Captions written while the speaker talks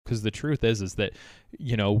because the truth is that,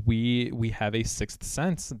 you know, we have a sixth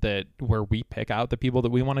sense that where we pick out the people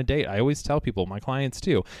that we want to date. I always tell people, my clients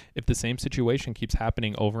too, if the same situation keeps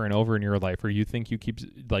happening over and over in your life, or you think you keep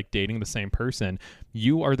like dating the same person,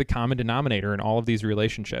 you are the common denominator in all of these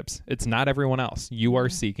relationships. It's not everyone else. You are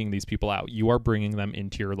seeking these people out. You are bringing them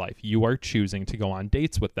into your life. You are choosing to go on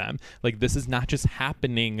dates with them. Like, this is not just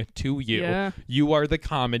happening to you. Yeah. You are the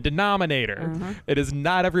common denominator. It is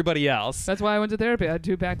not everybody else. That's why I went to therapy. I had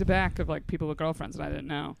 2 back-to-back of like people with girlfriends and I didn't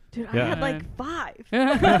know. Dude, I Yeah. had like 5.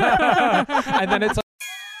 And then it's like,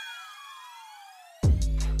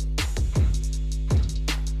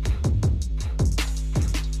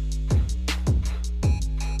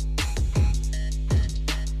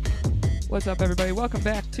 What's up, everybody? Welcome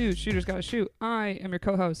back to Shooters Gotta Shoot. I am your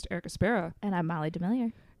co-host, Erica Spera, And I'm Molly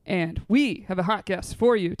Demillier. and we have a hot guest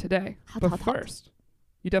for you today. Hot, but hot, hot. first,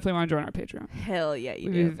 you definitely want to join our Patreon. Hell yeah,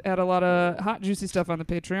 you do. We've had a lot of hot, juicy stuff on the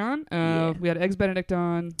Patreon. Yeah. We had Eggs Benedict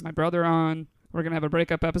on, my brother on. We're going to have a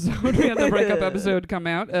breakup episode. We had the breakup episode come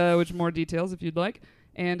out, which more details if you'd like.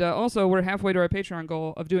 And also, we're halfway to our Patreon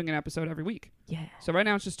goal of doing an episode every week. Yeah. So right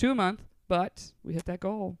now it's just 2 a month, but we hit that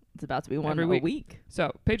goal. It's about to be one Every a week. week.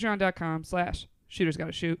 So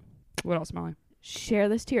patreon.com/shootersgottashoot. What else, Molly? Share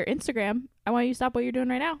this to your Instagram. I want you to stop what you're doing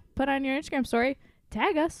right now. Put on your Instagram story.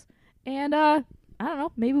 Tag us. And, I don't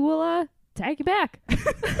know. Maybe we'll, tag you back.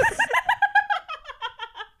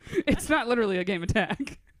 It's not literally a game of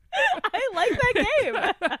tag. I like that game.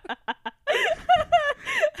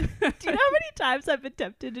 Do you know how many times I've been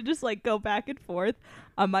tempted to just, like, go back and forth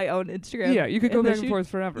on my own Instagram? Yeah, you could go and back then and forth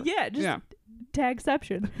forever. Yeah, just Yeah.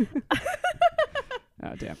 tagception.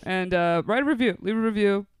 Oh, damn. And write a review. Leave a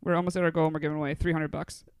review. We're almost at our goal, and we're giving away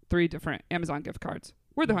 $300. 3 different Amazon gift cards.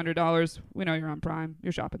 Worth $100. We know you're on Prime.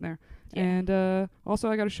 You're shopping there. Yeah. And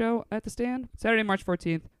also, I got a show at the Stand Saturday, March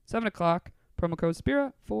 14th, 7 o'clock. Promo code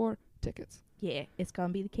SPIRA for tickets. Yeah, it's going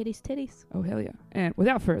to be the kitties' titties. Oh, hell yeah. And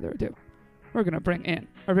without further ado, we're going to bring in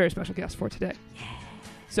our very special guest for today. Yeah.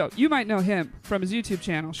 So, you might know him from his YouTube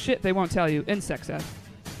channel, Shit They Won't Tell You in Sex Ed,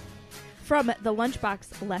 From the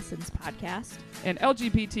Lunchbox Lessons podcast, an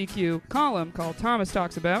LGBTQ column called Thomas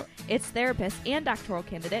Talks About. it's therapist and doctoral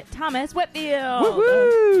candidate Thomas Whitfield.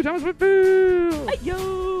 Woo-hoo! Thomas Whitfield! Yo.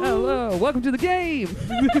 Hello, welcome to the game.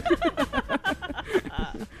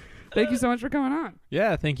 Thank you so much for coming on.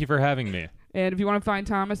 yeah, thank you for having me. And if you want to find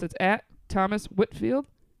Thomas, it's at Thomas Whitfield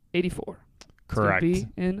 84. Correct. It's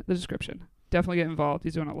gonna be in the description. Definitely get involved.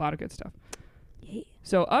 He's doing a lot of good stuff. Yeah.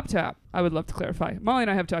 So up top, I would love to clarify. Molly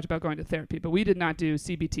and I have talked about going to therapy, but we did not do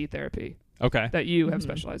CBT therapy Okay. that you have Mhm.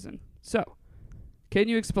 specialized in. So, can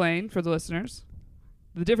you explain for the listeners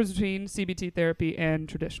the difference between CBT therapy and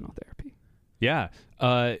traditional therapy? Yeah.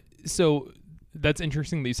 So that's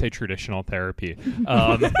interesting that you say traditional therapy,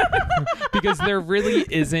 because there really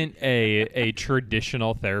isn't a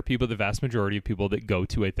traditional therapy, but the vast majority of people that go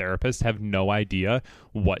to a therapist have no idea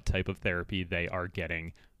what type of therapy they are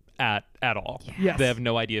getting at all. Yes. They have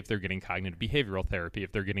no idea if they're getting cognitive behavioral therapy,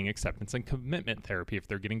 if they're getting acceptance and commitment therapy, if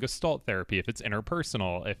they're getting Gestalt therapy, if it's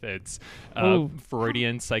interpersonal, if it's Ooh.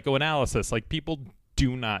 Freudian psychoanalysis. Like, people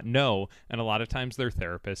do not know, and a lot of times their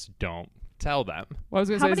therapists don't tell them. Well, I was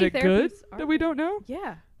going to How say, is many it good therapies are that we don't know?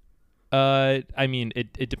 Yeah. I mean,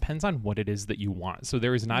 it depends on what it is that you want. So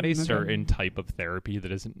there is not a Okay. certain type of therapy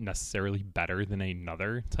that isn't necessarily better than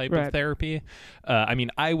another type Right. of therapy. I mean,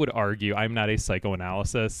 I would argue, I'm not a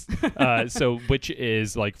psychoanalyst, so which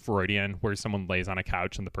is like Freudian, where someone lays on a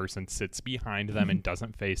couch and the person sits behind them and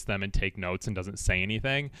doesn't face them and take notes and doesn't say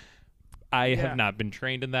anything. I Yeah. have not been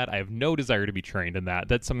trained in that. I have no desire to be trained in that.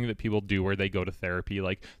 That's something that people do where they go to therapy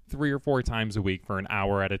like 3 or 4 times a week for an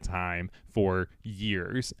hour at a time for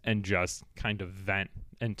years and just kind of vent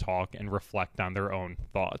and talk and reflect on their own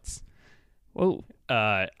thoughts. Whoa.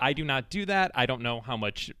 I do not do that. I don't know how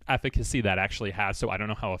much efficacy that actually has, so I don't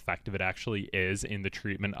know how effective it actually is in the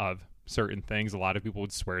treatment of certain things. A lot of people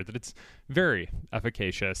would swear that it's very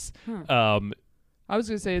efficacious. Huh. I was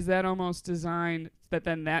going to say, is that almost designed that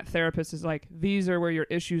then that therapist is like, these are where your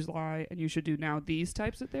issues lie and you should do now these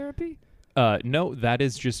types of therapy? No, that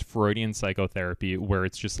is just Freudian psychotherapy, where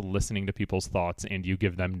it's just listening to people's thoughts and you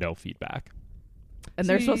give them no feedback. And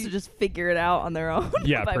they're See- supposed to just figure it out on their own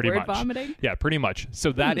Yeah, by pretty word much. vomiting. Yeah, pretty much.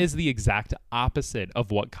 So that is the exact opposite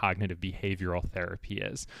of what cognitive behavioral therapy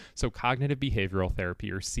is. So cognitive behavioral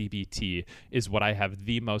therapy, or CBT, is what I have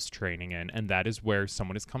the most training in, and that is where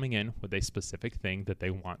someone is coming in with a specific thing that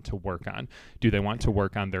they want to work on. Do they want to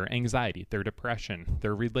work on their anxiety, their depression,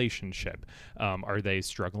 their relationship? Are they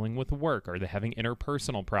struggling with work? Are they having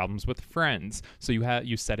interpersonal problems with friends? So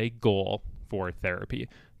you set a goal for therapy.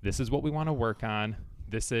 This is what we want to work on.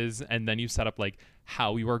 this is, and then you set up like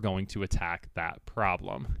how you are going to attack that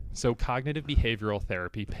problem. So cognitive behavioral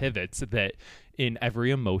therapy pivots that in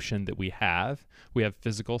every emotion that we have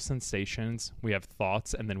physical sensations, we have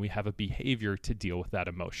thoughts, and then we have a behavior to deal with that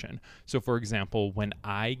emotion. So for example, when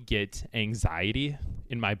I get anxiety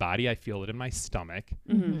in my body, I feel it in my stomach.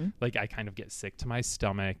 Like I kind of get sick to my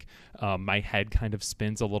stomach. My head kind of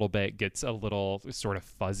spins a little bit, gets a little sort of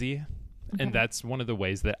fuzzy. And that's one of the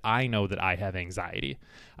ways that I know that I have anxiety.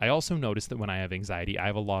 I also notice that when I have anxiety, I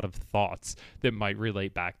have a lot of thoughts that might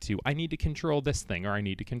relate back to, I need to control this thing, or I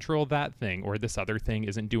need to control that thing, or this other thing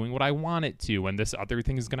isn't doing what I want it to, and this other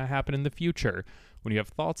thing is going to happen in the future. When you have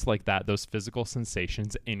thoughts like that, those physical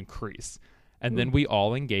sensations increase. And then we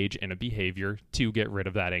all engage in a behavior to get rid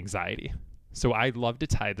of that anxiety. So I love to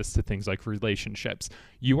tie this to things like relationships.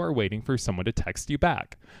 You are waiting for someone to text you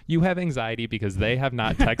back. You have anxiety because they have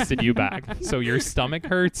not texted you back. So your stomach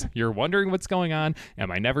hurts. You're wondering what's going on.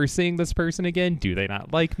 Am I never seeing this person again? Do they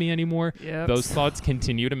not like me anymore? Yep. Those thoughts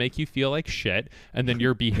continue to make you feel like shit. And then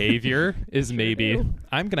your behavior is maybe,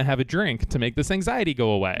 I'm going to have a drink to make this anxiety go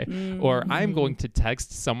away. Or I'm going to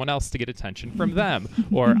text someone else to get attention from them.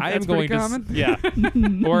 Or I am going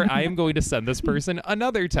to, or I am going to send this person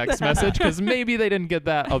another text message because maybe they didn't get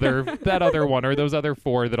that other one, or those other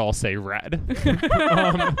 4 that all say red.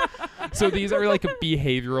 So these are like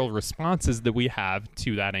behavioral responses that we have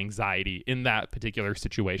to that anxiety in that particular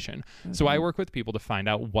situation. So I work with people to find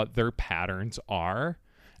out what their patterns are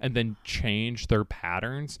and then change their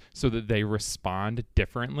patterns so that they respond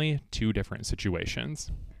differently to different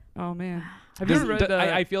situations. Oh man, have you ever read the?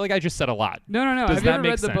 I feel like I just said a lot. No. Does Have you that ever make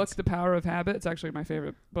read the sense? book The Power of Habit? It's actually my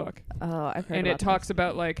favorite book. Oh, I've heard And about it talks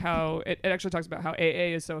about like how it actually talks about how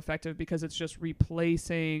AA is so effective because it's just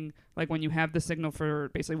replacing, like when you have the signal for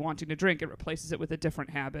basically wanting to drink, it replaces it with a different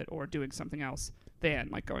habit or doing something else than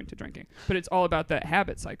like going to drinking. But it's all about that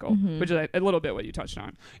habit cycle, which is a little bit what you touched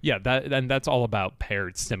on. Yeah, and that's all about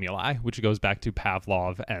paired stimuli, which goes back to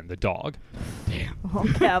Pavlov and the dog. Oh,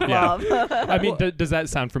 Pavlov. I mean, does that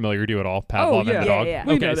sound familiar to you at all, Pavlov yeah. and the dog? Yeah.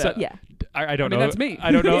 We Okay, know so that. Yeah. I don't I mean, know. that's me. I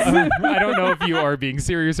don't know. I don't know if you are being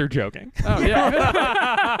serious or joking. Oh yeah.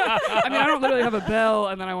 I mean, I don't literally have a bell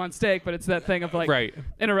and then I want steak, but it's that thing of like Right.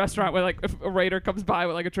 in a restaurant where like if a waiter comes by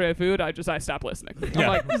with like a tray of food, I stop listening. Yeah. I'm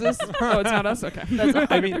like, is this? Oh, it's not us. Okay. That's 100%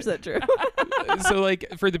 I mean- true. So like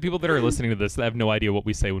for the people that are listening to this that have no idea what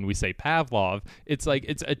we say when we say Pavlov, it's like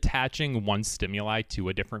it's attaching one stimuli to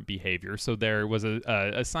a different behavior. So there was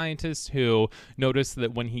a scientist who noticed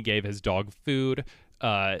that when he gave his dog food,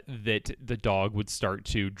 that the dog would start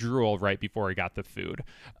to drool right before he got the food.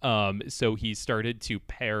 So he started to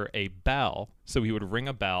pair a bell. So he would ring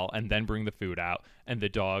a bell and then bring the food out, and the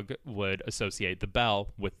dog would associate the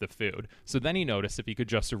bell with the food. So then he noticed if he could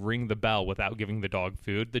just ring the bell without giving the dog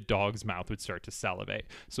food, the dog's mouth would start to salivate.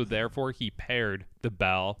 So therefore he paired the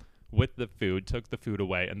bell with the food, took the food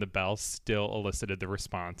away, and the bell still elicited the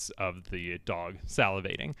response of the dog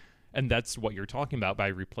salivating. And that's what you're talking about by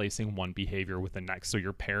replacing one behavior with the next. So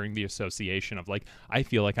you're pairing the association of like, I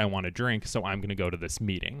feel like I want to drink, so I'm going to go to this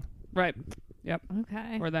meeting. Right. Yep.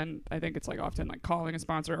 Okay. Or then I think it's like often like calling a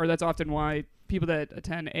sponsor, or that's often why people that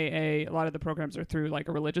attend AA, a lot of the programs are through like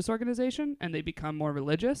a religious organization and they become more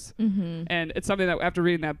religious. Mm-hmm. And it's something that after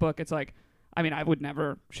reading that book, it's like, I mean, I would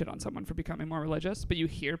never shit on someone for becoming more religious, but you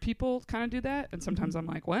hear people kind of do that. And sometimes I'm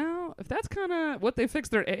like, well, if that's kind of what they fix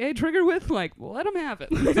their AA trigger with, like, let them have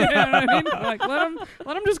it. You know what I mean? Like, let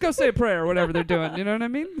them just go say a prayer or whatever they're doing. You know what I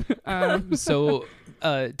mean? So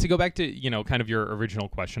to go back to, kind of your original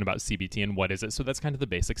question about CBT and what is it? So that's kind of the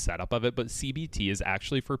basic setup of it. But CBT is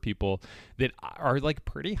actually for people that are like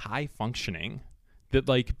pretty high functioning. That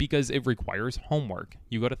like, because it requires homework.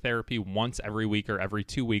 You go to therapy once every week or every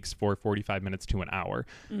 2 weeks for 45 minutes to an hour.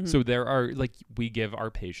 Mm-hmm. So there are like, we give our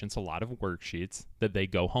patients a lot of worksheets that they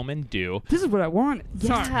go home and do. This is what I want.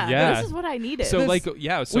 Sorry. Yeah. This is what I needed. So like,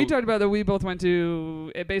 yeah. So we talked about that. We both went to.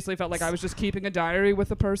 It basically felt like I was just keeping a diary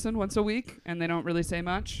with a person once a week, and they don't really say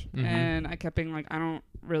much. Mhm. And I kept being like, I don't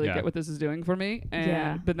really Yeah. get what this is doing for me. And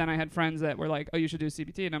Yeah. but then I had friends that were like, oh, you should do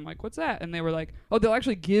CBT, and I'm like, what's that? And they were like, oh, they'll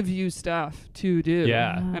actually give you stuff to do.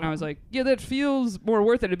 Yeah. And I was like, yeah, that feels more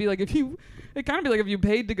worth it. It'd be like if you. It kind of be like if you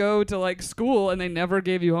paid to go to like school and they never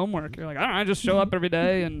gave you homework. You're like, I don't know, I just show up every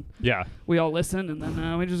day and yeah. we all listen and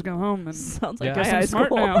then we just go home and Sounds Yeah. like guess my I'm high smart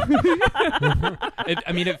school.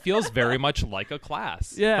 now. It feels very much like a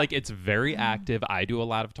class. Yeah. Like it's very active. I do a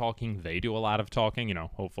lot of talking. They do a lot of talking,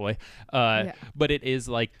 hopefully. Yeah. But it is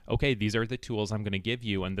like, okay, these are the tools I'm going to give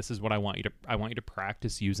you, and this is what I want you to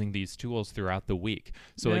practice using these tools throughout the week.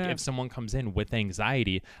 So like if someone comes in with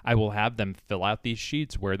anxiety, I will have them fill out these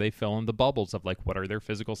sheets where they fill in the bubbles of like what are their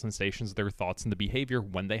physical sensations, their thoughts, and the behavior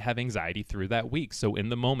when they have anxiety through that week. So in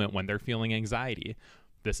the moment when they're feeling anxiety,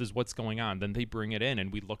 this is what's going on. Then they bring it in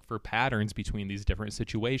and we look for patterns between these different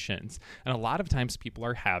situations. And a lot of times people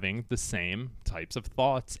are having the same types of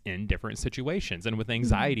thoughts in different situations. And with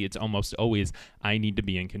anxiety, it's almost always, I need to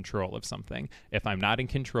be in control of something. If I'm not in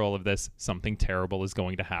control of this, something terrible is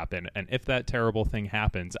going to happen. And if that terrible thing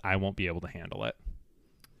happens, I won't be able to handle it.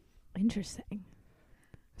 Interesting.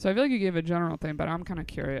 So I feel like you gave a general thing, but I'm kind of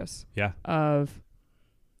curious. Yeah.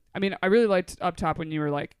 I mean, I really liked up top when you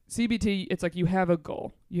were like, CBT, it's like you have a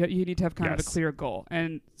goal. You need to have kind of a clear goal.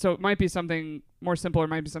 And so it might be something more simple or it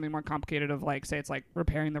might be something more complicated of like, say it's like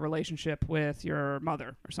repairing the relationship with your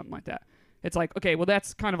mother or something like that. It's like, okay, well,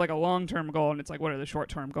 that's kind of like a long-term goal, and it's like, what are the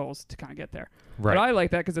short-term goals to kind of get there? Right. But I like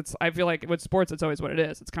that because I feel like with sports, it's always what it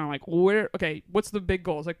is. It's kind of like, okay, what's the big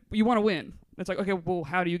goal? It's like, you want to win. It's like, okay, well,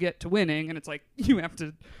 how do you get to winning? And it's like, you have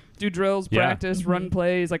to do drills, practice, run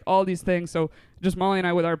plays, like all these things. So just Molly and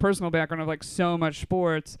I, with our personal background of like so much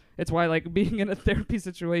sports, it's why like being in a therapy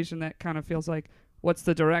situation that kind of feels like, what's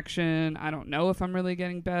the direction? I don't know if I'm really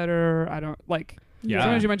getting better. I don't like... Yeah.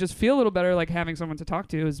 Sometimes you might just feel a little better, like having someone to talk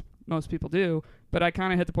to, as most people do. But I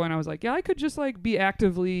kind of hit the point I was like, yeah, I could just like be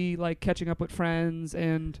actively like catching up with friends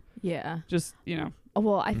and just, you know.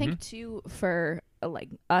 Well, I think too for like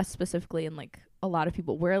us specifically and like a lot of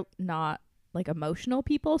people, we're not like emotional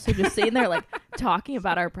people. So just sitting there like talking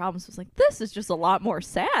about our problems was like, this is just a lot more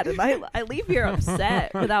sad. And I leave here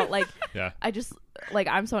upset without like, I just like,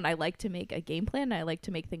 I'm someone, I like to make a game plan. I like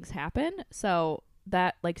to make things happen. So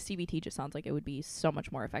that like CBT just sounds like it would be so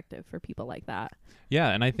much more effective for people like that. Yeah,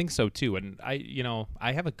 and I think so too. And I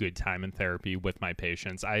have a good time in therapy with my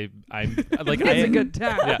patients. I'm like, it's a good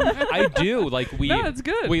time. Yeah, I do. Like it's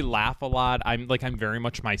good. We laugh a lot. I'm very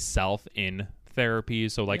much myself in therapy.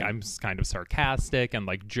 So like I'm kind of sarcastic and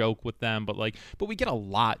like joke with them, but we get a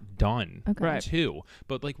lot done too.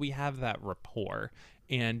 But like we have that rapport.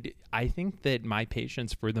 And I think that my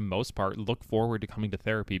patients, for the most part, look forward to coming to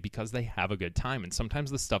therapy because they have a good time. And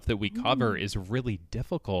sometimes the stuff that we cover is really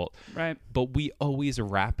difficult. Right. But we always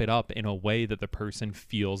wrap it up in a way that the person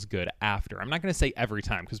feels good after. I'm not going to say every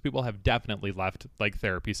time because people have definitely left like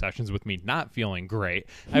therapy sessions with me not feeling great.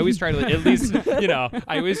 I always try to at least,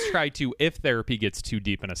 I always try to, if therapy gets too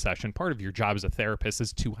deep in a session, part of your job as a therapist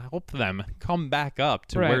is to help them come back up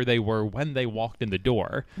to where they were when they walked in the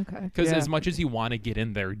door. Okay. Because as much as you want to get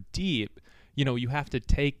in there deep, you have to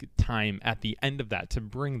take time at the end of that to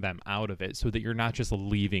bring them out of it so that you're not just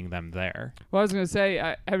leaving them there. Well, I was going to say,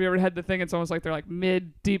 have you ever had the thing, it's almost like they're like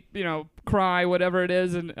mid-deep, cry, whatever it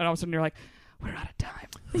is, and all of a sudden you're like, we're out of time.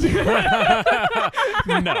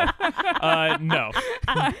 No. No.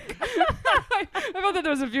 I felt that there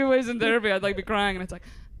was a few ways in therapy I'd like be crying, and it's like,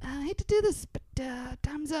 I hate to do this, but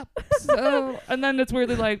time's up. So, and then it's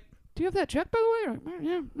weirdly like, do you have that check, by the way? Like,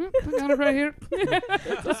 yeah, I got it right here.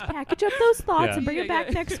 Just package up those thoughts and bring it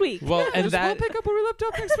back next week. Well, and we'll pick up where we left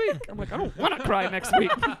off next week. I'm like, I don't want to cry next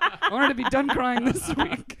week. I wanted to be done crying this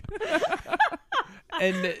week.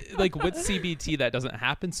 And like with CBT, that doesn't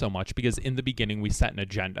happen so much because in the beginning we set an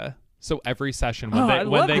agenda. So every session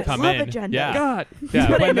when they come in, agenda. God, put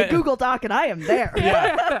it in the Google Doc and I am there.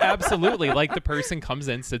 Yeah, absolutely. Like the person comes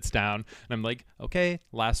in, sits down, and I'm like, okay,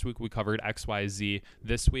 last week we covered X, Y, Z.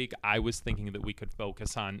 This week I was thinking that we could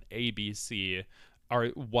focus on A, B, C. Or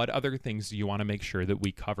what other things do you want to make sure that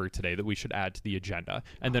we cover today that we should add to the agenda?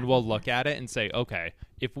 And then we'll look at it and say, okay,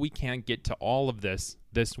 if we can't get to all of this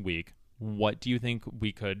week, what do you think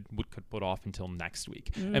we could put off until next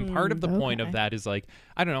week? And part of the point of that is like,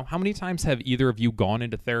 I don't know, how many times have either of you gone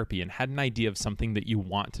into therapy and had an idea of something that you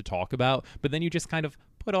want to talk about, but then you just kind of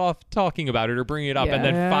put off talking about it or bring it up, and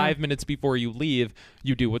then 5 minutes before you leave,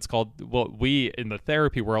 you do what's called, what we in the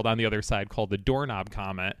therapy world on the other side call the doorknob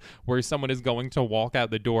comment, where someone is going to walk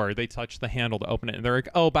out the door, they touch the handle to open it, and they're like,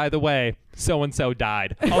 oh, by the way, so-and-so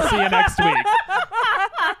died. I'll see you next week.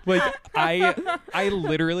 Like I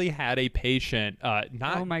literally had a patient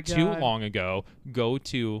not too long ago go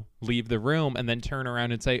to leave the room and then turn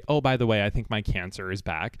around and say, oh, by the way, I think my cancer is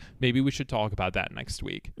back. Maybe we should talk about that next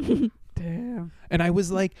week. Damn. And I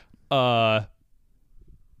was like, como?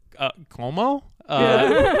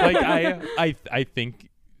 Like I think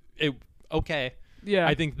it okay. Yeah.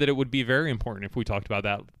 I think that it would be very important if we talked about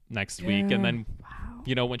that next week. And then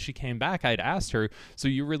when she came back, I'd asked her, so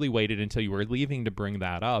you really waited until you were leaving to bring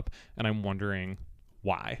that up, and I'm wondering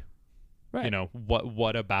why. Right.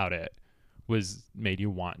 What about it made you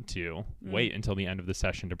want to wait until the end of the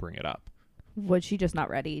session to bring it up. Was she just not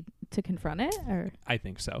ready to confront it, or? I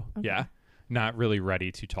think so. Okay. Yeah. Not really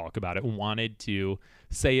ready to talk about it. Wanted to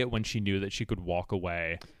say it when she knew that she could walk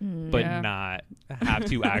away, but Yeah. not have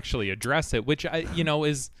to actually address it, which I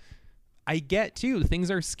get too.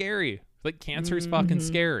 Things are scary. Like cancer is fucking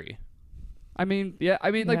scary. I mean, like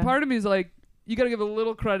Yeah. part of me is like, you got to give a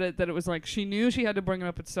little credit that it was like she knew she had to bring it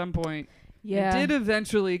up at some point. Yeah. And did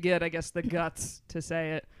eventually get, I guess, the guts to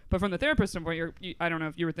say it. But from the therapist standpoint, I don't know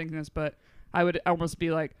if you were thinking this, but I would almost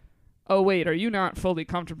be like, oh, wait, are you not fully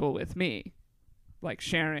comfortable with me? Like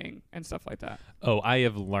sharing and stuff like that. Oh, I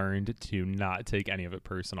have learned to not take any of it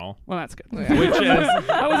personal. Well, that's good. Which is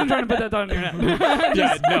I wasn't trying to put that thought in your head.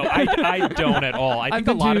 yeah, no, I don't at all. I I've think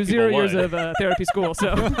a been lot to of people 0 years would. of therapy school,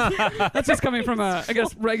 so that's just coming from a, I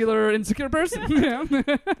guess, regular insecure person. Yeah.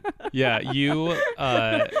 Yeah, you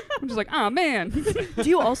I'm just like, oh man. Do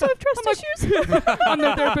you also have trust issues? I'm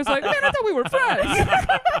the therapist, like, man, I thought we were friends.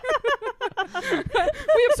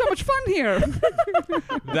 We have so much fun here.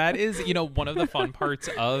 that is, one of the fun parts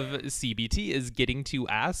of CBT is getting to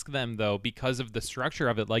ask them, though, because of the structure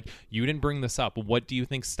of it, like, you didn't bring this up. What do you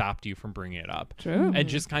think stopped you from bringing it up? True. And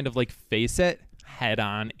just kind of like face it head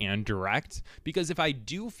on and direct, because if I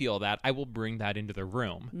do feel that, I will bring that into the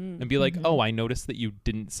room and be like, oh, I noticed that you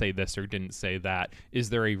didn't say this or didn't say that. Is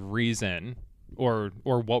there a reason, or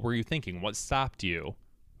what were you thinking? What stopped you?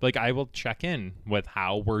 Like, I will check in with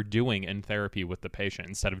how we're doing in therapy with the patient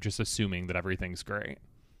instead of just assuming that everything's great.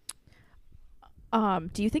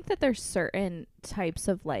 Do you think that there's certain types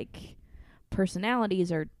of like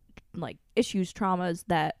personalities or like issues, traumas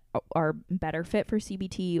that are better fit for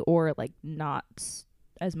CBT or like not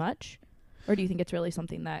as much? Or do you think it's really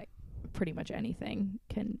something that pretty much anything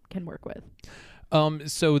can work with?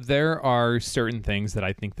 So there are certain things that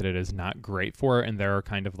I think that it is not great for, and there are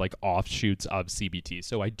kind of like offshoots of CBT.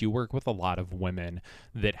 So I do work with a lot of women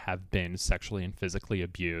that have been sexually and physically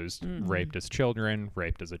abused, raped as children,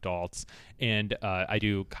 raped as adults, and I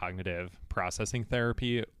do cognitive processing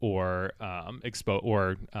therapy or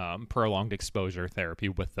prolonged exposure therapy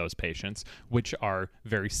with those patients, which are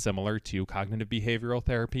very similar to cognitive behavioral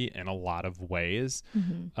therapy in a lot of ways.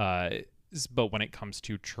 But when it comes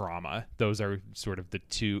to trauma, those are sort of the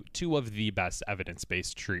two of the best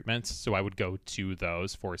evidence-based treatments. So I would go to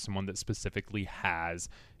those for someone that specifically has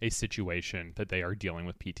a situation that they are dealing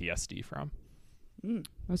with PTSD from.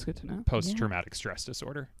 That's good to know. Post-traumatic stress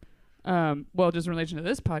disorder. Well, just in relation to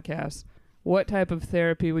this podcast, what type of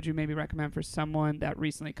therapy would you maybe recommend for someone that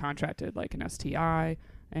recently contracted like an STI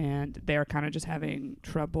and they're kind of just having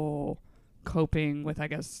trouble coping with, I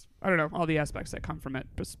guess, I don't know, all the aspects that come from it,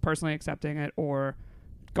 just personally accepting it or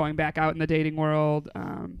going back out in the dating world,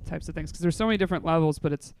 types of things? Because there's so many different levels,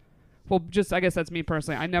 but it's, well, just, I guess that's me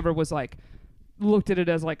personally. I never was like, looked at it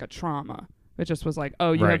as like a trauma. It just was like,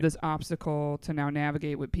 oh, you have this obstacle to now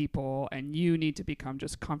navigate with people and you need to become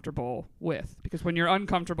just comfortable with. Because when you're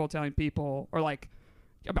uncomfortable telling people or like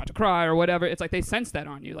about to cry or whatever, it's like they sense that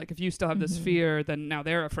on you. Like if you still have this fear, then now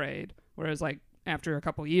they're afraid. Whereas like after a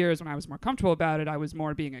couple of years when I was more comfortable about it, I was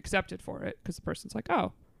more being accepted for it because the person's like,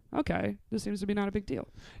 oh, okay, this seems to be not a big deal.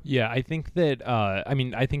 Yeah, I think that,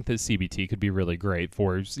 I think that CBT could be really great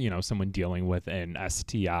for, someone dealing with an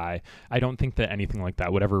STI. I don't think that anything like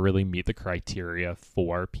that would ever really meet the criteria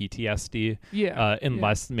for PTSD. Yeah.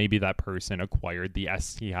 Unless maybe that person acquired the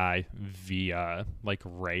STI via like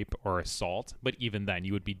rape or assault. But even then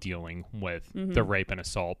you would be dealing with the rape and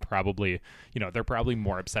assault. Probably, they're probably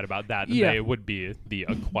more upset about that than they would be the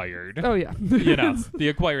acquired. Oh, yeah. The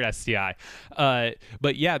acquired STI.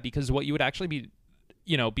 But yeah, because what you would actually be,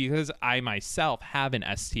 because I myself have an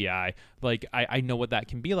STI, like I know what that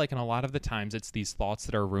can be like. And a lot of the times it's these thoughts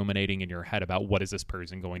that are ruminating in your head about what is this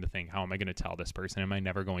person going to think? How am I going to tell this person? Am I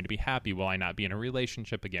never going to be happy? Will I not be in a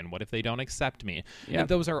relationship again? What if they don't accept me? Yeah. And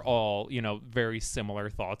those are all, very similar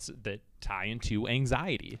thoughts that tie into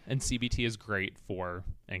anxiety. And CBT is great for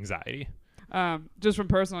anxiety. Just from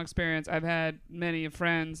personal experience, I've had many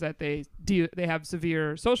friends that they have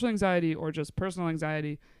severe social anxiety or just personal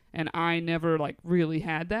anxiety, and I never like really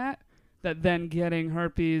had that. That then getting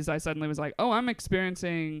herpes, I suddenly was like, oh, I'm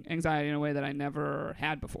experiencing anxiety in a way that I never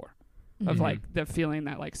had before. Of like the feeling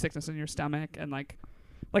that like sickness in your stomach and like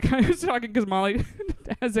I was talking because Molly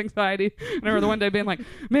has anxiety, and I remember the one day being like,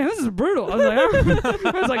 man, this is brutal. I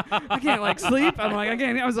was like, I can't like sleep. I'm like, I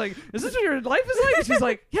can't. I was like, is this what your life is like? And she's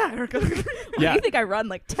like, yeah, Erica. You think I run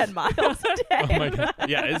like 10 miles a day? Oh my God.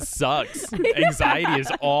 Yeah, it sucks. Anxiety is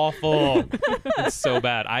awful. It's so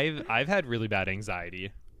bad. I've had really bad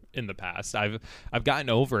anxiety in the past. I've gotten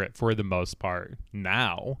over it for the most part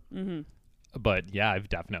now. But yeah, I've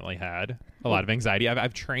definitely had. a lot of anxiety.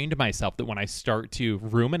 I've trained myself that when I start to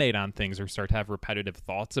ruminate on things or start to have repetitive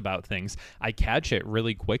thoughts about things, I catch it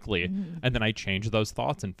really quickly, and then I change those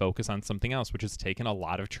thoughts and focus on something else, which has taken a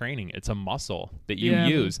lot of training. It's a muscle that you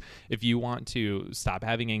use. If you want to stop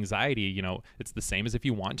having anxiety, you know, it's the same as if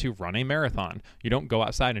you want to run a marathon. You don't go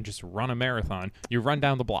outside and just run a marathon. You run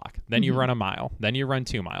down the block, then you run a mile, then you run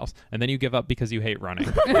 2 miles, and then you give up because you hate running.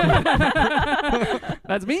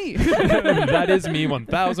 That's me. That is me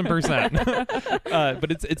 1000%.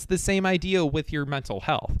 But it's the same idea with your mental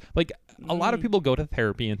health. Like a lot of people go to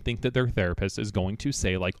therapy and think that their therapist is going to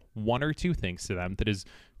say like 1 or 2 things to them that is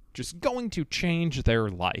just going to change their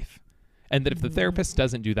life. And that if the therapist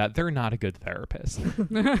doesn't do that, they're not a good therapist.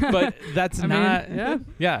 But that's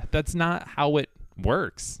that's not how it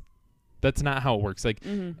works. That's not how it works. Like,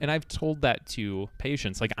 and I've told that to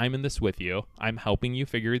patients, like, I'm in this with you. I'm helping you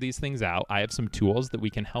figure these things out. I have some tools that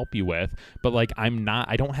we can help you with, but like, I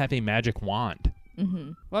don't have a magic wand.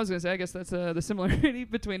 Well, I was gonna say, I guess that's the similarity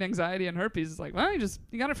between anxiety and herpes. It's like, well, you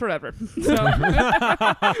got it forever. So you just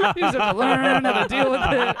have to learn how to deal with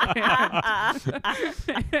it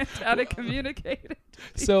and how to communicate it.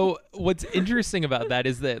 So what's interesting about that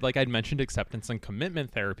is that, like I'd mentioned, acceptance and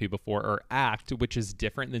commitment therapy before, or ACT, which is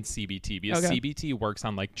different than CBT, because CBT works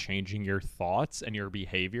on like changing your thoughts and your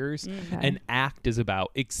behaviors, and ACT is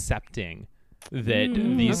about accepting that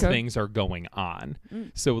these things are going on.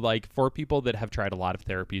 So like for people that have tried a lot of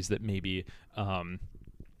therapies that maybe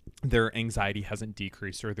their anxiety hasn't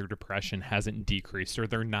decreased or their depression hasn't decreased or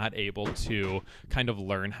they're not able to kind of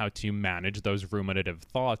learn how to manage those ruminative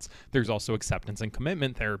thoughts, there's also acceptance and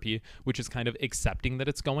commitment therapy, which is kind of accepting that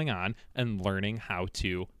it's going on and learning how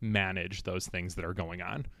to manage those things that are going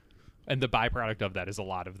on. And the byproduct of that is a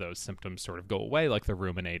lot of those symptoms sort of go away, like the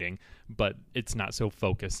ruminating, but it's not so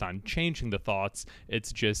focused on changing the thoughts.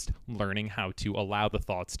 It's just learning how to allow the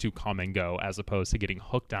thoughts to come and go, as opposed to getting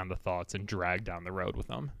hooked on the thoughts and dragged down the road with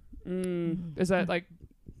them. Is that like,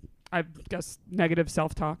 I guess, negative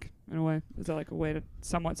self-talk in a way? Is that like a way to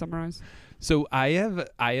somewhat summarize? So I have,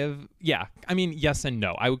 yeah, I mean, yes and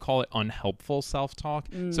no. I would call it unhelpful self-talk.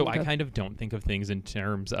 So I kind of don't think of things in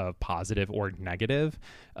terms of positive or negative.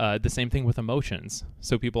 The same thing with emotions.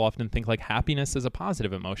 So people often think like happiness is a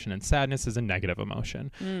positive emotion and sadness is a negative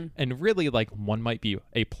emotion. And really, like, one might be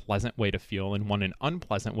a pleasant way to feel and one an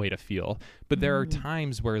unpleasant way to feel. But there are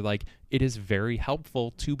times where like it is very helpful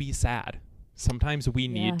to be sad. Sometimes we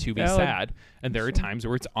need to be sad, and there are times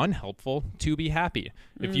where it's unhelpful to be happy.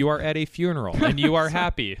 If you are at a funeral and you are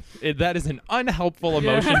happy, that is an unhelpful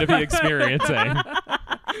emotion to be experiencing.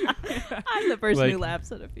 I'm the person who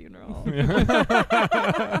laughs at a funeral.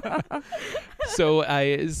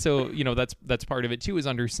 So you know, that's part of it too, is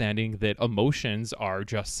understanding that emotions are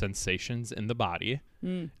just sensations in the body,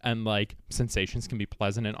 and like sensations can be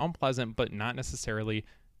pleasant and unpleasant, but not necessarily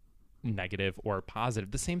negative or positive.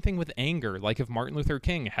 The same thing with anger. Like if Martin Luther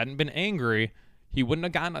King hadn't been angry, he wouldn't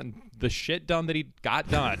have gotten the shit done that he got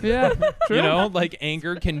done. Yeah, true. You know, like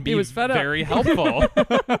anger can be very up. helpful.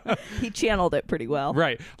 He channeled it pretty well.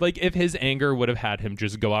 Right. Like if his anger would have had him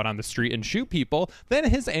just go out on the street and shoot people, then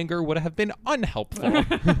his anger would have been unhelpful.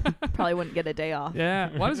 Probably wouldn't get a day off. Yeah.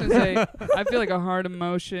 Well, I was going to say, I feel like a hard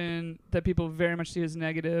emotion that people very much see as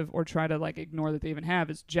negative or try to like ignore that they even have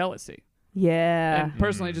is jealousy. Yeah. And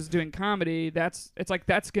personally, just doing comedy, it's like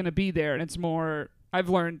that's going to be there. And it's more, I've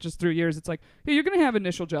learned just through years, it's like, hey, you're going to have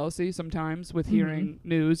initial jealousy sometimes with hearing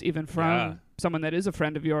news, even from someone that is a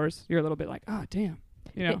friend of yours. You're a little bit like, oh, damn.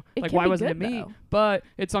 You know, it like, can why be wasn't good, it me? though. But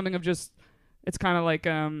it's something of just, it's kind of like,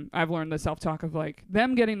 I've learned the self-talk of like,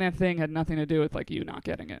 them getting that thing had nothing to do with like you not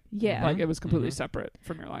getting it. Yeah. Like it was completely separate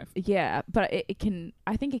from your life. Yeah, but it can,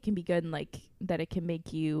 I think it can be good, and like that it can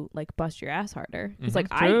make you like bust your ass harder. It's like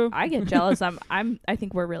True. I get jealous. I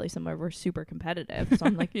think we're really similar. We're super competitive. So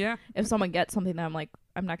I'm like, Yeah. if someone gets something that I'm like,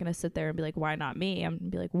 I'm not gonna sit there and be like, why not me? I'm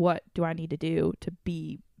gonna be like, what do I need to do to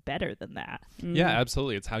be better than that? Yeah,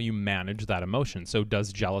 absolutely. It's how you manage that emotion. So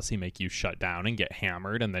does jealousy make you shut down and get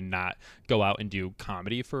hammered and then not go out and do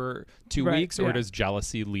comedy for 2 weeks? Or does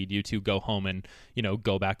jealousy lead you to go home and, you know,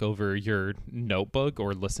 go back over your notebook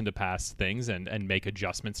or listen to past things and make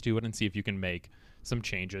adjustments to it and see if you can make some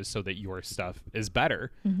changes so that your stuff is better?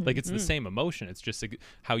 Like it's the same emotion. It's just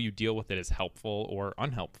how you deal with it is helpful or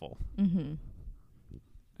unhelpful.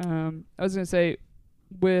 I was going to say,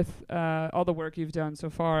 with all the work you've done so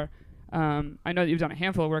far, I know that you've done a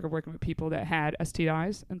handful of work of working with people that had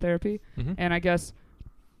STIs in therapy. And I guess,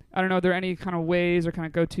 I don't know, are there any kind of ways or kind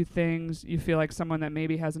of go-to things you feel like someone that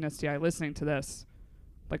maybe has an STI listening to this,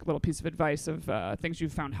 like a little piece of advice of things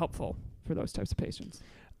you've found helpful for those types of patients?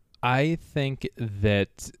 I think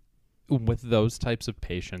that with those types of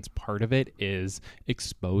patients, part of it is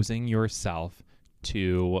exposing yourself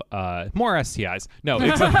to more STIs. No,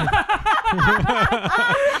 it's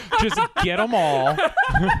just get them all.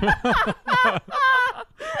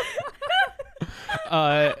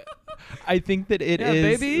 I think that it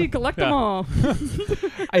is. Baby, collect them all.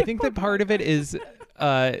 I think that part of it is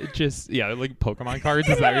like Pokemon cards.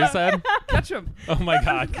 Is that what you said? Catch them. Oh my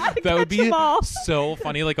god, that would be them all. so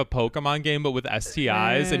funny, like a Pokemon game but with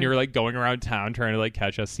STIs, and you're like going around town trying to like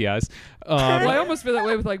catch STIs. Well, I almost feel that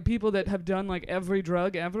way with like people that have done like every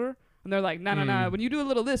drug ever. And they're like, no. When you do a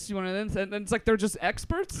little this, you want to then it's like they're just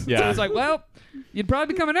experts. Yeah. So it's like, well, you'd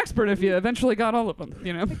probably become an expert if you eventually got all of them.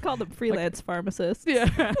 You know. I call them freelance pharmacists. Yeah.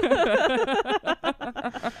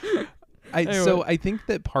 So I think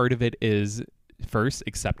that part of it is first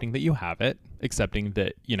accepting that you have it, accepting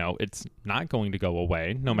that, you know, it's not going to go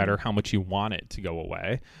away no matter how much you want it to go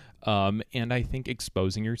away. And I think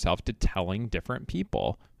exposing yourself to telling different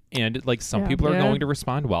people. And like some people are going to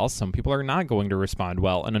respond well, some people are not going to respond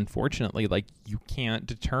well. And unfortunately, like you can't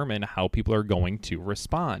determine how people are going to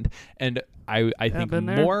respond. And I think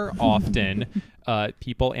more often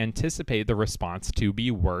people anticipate the response to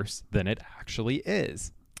be worse than it actually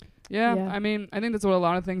is. Yeah, I mean, I think that's what a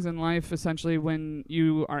lot of things in life, essentially, when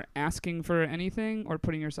you are asking for anything or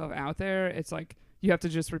putting yourself out there, it's like you have to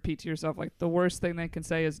just repeat to yourself, like, the worst thing they can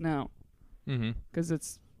say is no.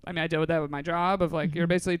 Because I mean, I deal with that with my job of, like, you're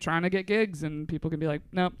basically trying to get gigs, and people can be like,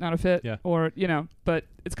 nope, not a fit. Yeah. Or, you know, but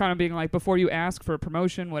it's kind of being like, before you ask for a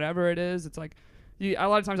promotion, whatever it is, it's like, a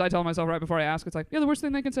lot of times I tell myself right before I ask, it's like, the worst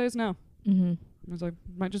thing they can say is no. It's like,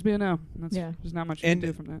 might just be a no. And that's there's not much you can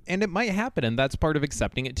do from that. And it might happen, and that's part of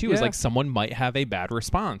accepting it too. Is like someone might have a bad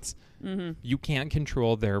response. You can't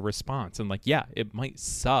control their response, and like, it might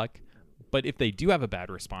suck, but if they do have a bad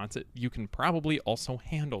response, you can probably also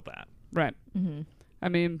handle that. Right. I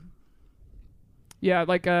mean,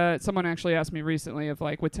 like someone actually asked me recently of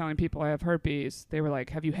like with telling people I have herpes, they were like,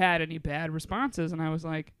 "Have you had any bad responses?" And I was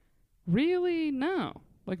like, "Really? No."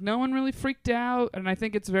 Like, no one really freaked out, and I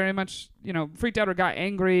think it's very much, you know, freaked out or got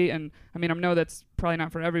angry, and I mean, I know that's probably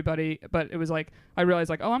not for everybody, but it was like, I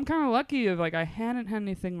realized, like, oh, I'm kind of lucky of, like, I hadn't had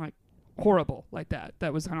anything, like, horrible like that.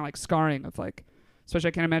 That was kind of, like, scarring of, like, especially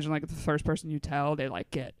I can't imagine, like, the first person you tell, they,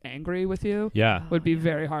 like, get angry with you. Yeah. Would be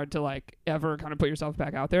very hard to, like, ever kind of put yourself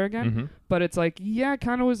back out there again. But it's like, it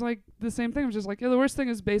kind of was, like, the same thing. It was just like, the worst thing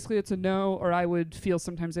is basically it's a no, or I would feel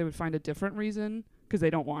sometimes they would find a different reason because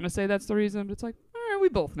they don't want to say that's the reason, but it's like, we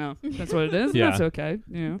both know that's what it is. That's okay.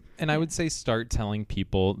 You know? And I would say start telling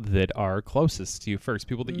people that are closest to you first,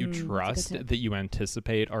 people that you trust, that you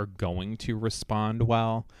anticipate are going to respond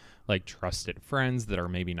well, like trusted friends that are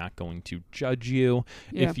maybe not going to judge you.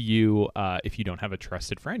 If you don't have a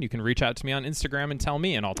trusted friend, you can reach out to me on Instagram and tell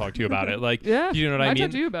me, and I'll talk to you about it. Like, you know what I mean? I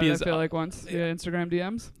talked to you about it, I feel like once. Instagram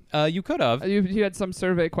DMs. You could have. You had some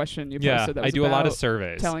survey question you posted that was I do a lot of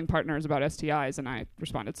surveys. Telling partners about STIs, and I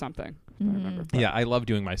responded something. I remember. Yeah, I love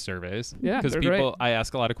doing my surveys. Yeah, because great. I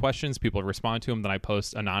ask a lot of questions, people respond to them, then I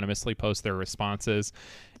anonymously post their responses,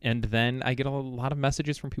 and then I get a lot of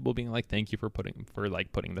messages from people being like, "Thank you for putting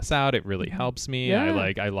this out. It really helps me.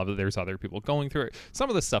 Yeah. I love that there's other people going through it." Some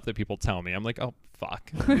of the stuff that people tell me, I'm like, "Oh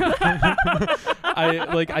fuck."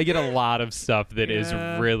 I get a lot of stuff that is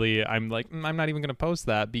really, I'm like, I'm not even going to post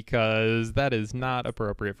that because that is not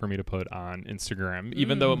appropriate for me to put on Instagram,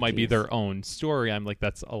 even though it might be their own story. I'm like,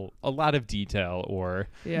 that's a lot of detail, or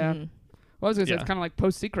well, I was gonna say it's kind of like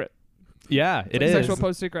Post Secret. Yeah, it is. is. Sexual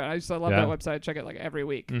Post Secret. I just love that website. I check it like every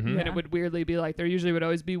week, and it would weirdly be like there usually would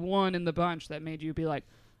always be one in the bunch that made you be like,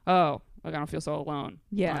 oh, like I don't feel so alone.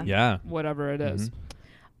 Yeah. Whatever it is.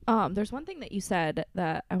 There's one thing that you said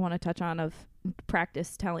that I want to touch on of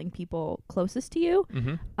practice telling people closest to you.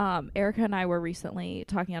 Erica and I were recently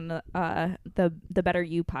talking on the Better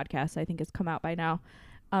You podcast. I think has come out by now.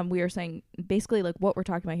 We were saying basically like what we're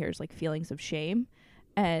talking about here is like feelings of shame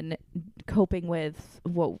and coping with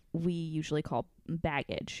what we usually call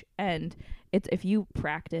baggage. And it's if you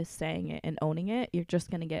practice saying it and owning it, you're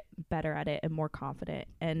just going to get better at it and more confident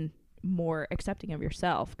and more accepting of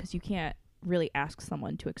yourself, because you can't really ask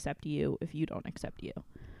someone to accept you if you don't accept you.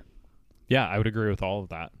 Yeah, I would agree with all of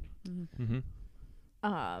that.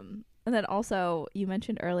 And then also, you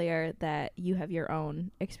mentioned earlier that you have your own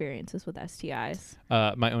experiences with STIs.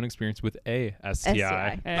 My own experience with a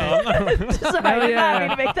STI. Sorry, I did not mean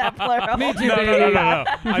to make that plural. Me too, No.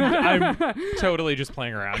 I'm totally just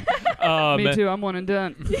playing around. Me too. I'm one and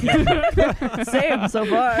done. Same so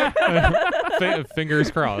far. Fingers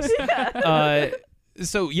crossed.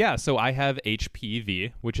 So I have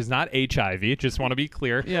HPV, which is not HIV. Just want to be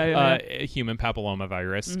clear. Human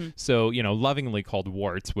papillomavirus. Mm-hmm. So lovingly called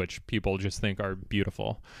warts, which people just think are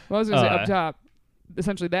beautiful. Well, I was going to say up top,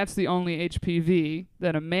 essentially that's the only HPV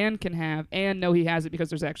that a man can have and know he has it because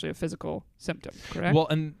there's actually a physical symptom, correct? Well,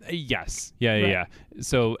 and yes. Yeah.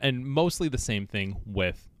 So, and mostly the same thing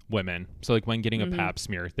with women. So like when getting a pap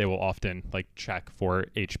smear, they will often like check for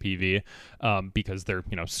HPV because they're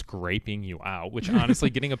scraping you out, which honestly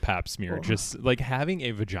getting a pap smear, just like having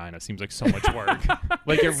a vagina seems like so much work.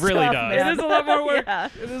 Like it really does. It is a lot more work. Yeah.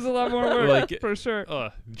 It is a lot more work, Like, for sure.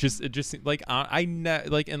 It just like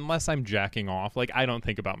like unless I'm jacking off, like I don't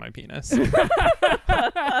think about my penis.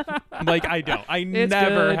 Like I don't. I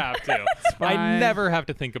never good. have to. I fine. never have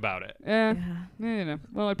to think about it. Yeah.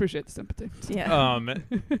 Well, I appreciate the sympathy. Yeah.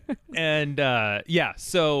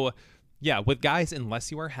 So with guys,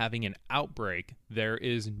 unless you are having an outbreak, there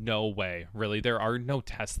is no way, really. There are no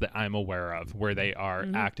tests that I'm aware of where they are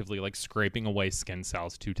actively like scraping away skin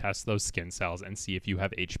cells to test those skin cells and see if you have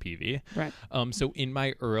HPV. Right. So in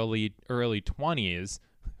my early 20s,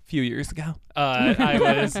 few years ago,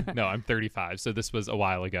 I'm 35, so this was a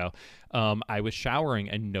while ago. I was showering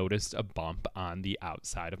and noticed a bump on the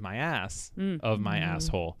outside of my ass, of my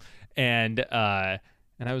asshole, and I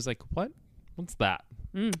was like, what's that?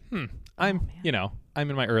 I'm I'm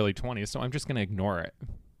in my early 20s, so I'm just gonna ignore it,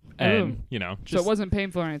 and So it wasn't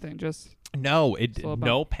painful or anything, just no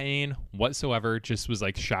bump. pain whatsoever. Just was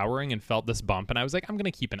like showering and felt this bump, and I was like, I'm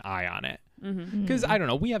gonna keep an eye on it. Because I don't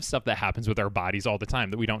know, we have stuff that happens with our bodies all the time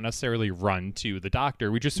that we don't necessarily run to the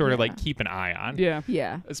doctor. We just sort of like keep an eye on.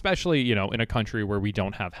 Yeah. Especially, in a country where we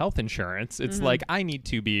don't have health insurance. It's like I need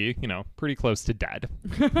to be, pretty close to dead.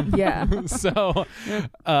 Yeah. So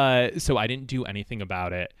I didn't do anything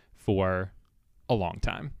about it for a long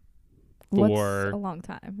time. What's a long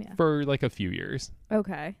time? Yeah. For like a few years.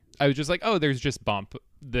 Okay. I was just like, oh, there's just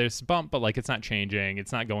this bump, but like it's not changing,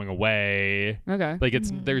 it's not going away. Okay. Like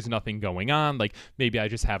there's nothing going on. Like maybe I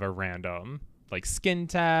just have a random like skin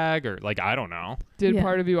tag or like I don't know. Did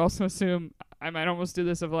part of you also assume, I might almost do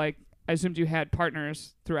this of like, I assumed you had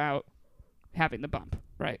partners throughout having the bump,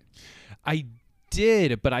 right? I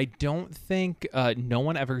did, but I don't think no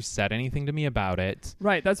one ever said anything to me about it.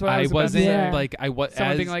 Right, that's what I was wasn't about to say. like I was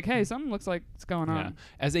Someone being like, hey, something looks like it's going on.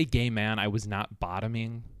 As a gay man, I was not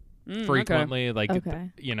bottoming frequently, like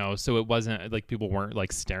so it wasn't like people weren't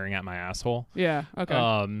like staring at my asshole. Yeah. Okay.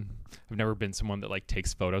 I've never been someone that like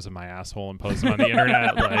takes photos of my asshole and posts them on the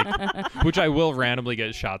internet, like, which I will randomly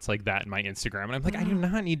get shots like that in my Instagram, and I'm like, I do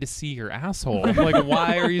not need to see your asshole. Like,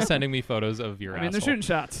 why are you sending me photos of your asshole? I mean, they're shooting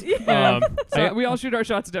shots. Yeah. We all shoot our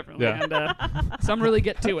shots differently, and some really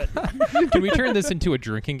get to it. Can we turn this into a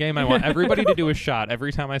drinking game? I want everybody to do a shot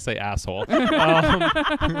every time I say asshole. We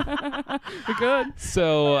could.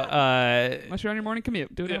 So, unless you're on your morning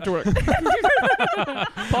commute, do it after work.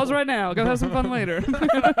 Pause right now. Go have some fun later.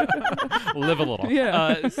 Live a little.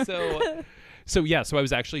 Yeah. So I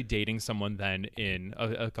was actually dating someone then in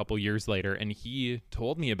a couple years later, and he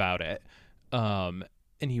told me about it. And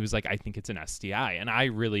he was like, I think it's an STI. And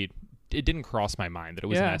it didn't cross my mind that it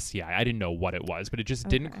was an STI. I didn't know what it was, but it just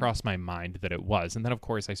didn't cross my mind that it was. And then, of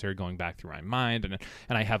course, I started going back through my mind, and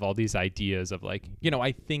I have all these ideas of like,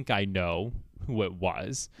 I think I know who it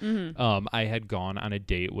was. I had gone on a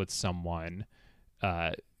date with someone,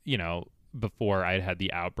 before I had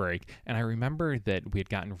the outbreak. And I remember that we had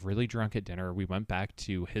gotten really drunk at dinner. We went back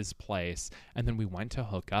to his place, and then we went to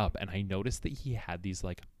hook up, and I noticed that he had these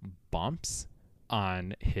like bumps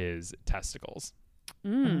on his testicles.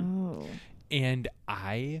 Oh. And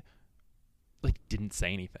I like didn't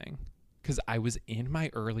say anything because I was in my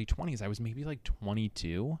early 20s. I was maybe like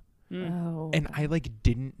 22. Oh, and I like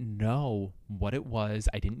didn't know what it was.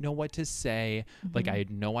 I didn't know what to say. Like I had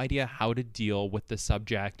no idea how to deal with the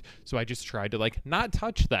subject. So I just tried to like not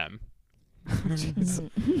touch them.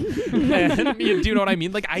 And, do you know what I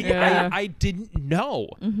mean? Like I didn't know.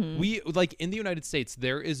 We like in the United States,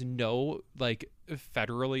 there is no like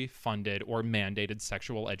federally funded or mandated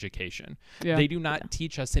sexual education. They do not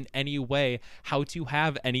teach us in any way how to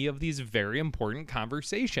have any of these very important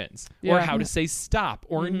conversations or how to say stop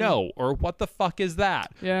or no or what the fuck is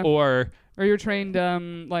that or you're trained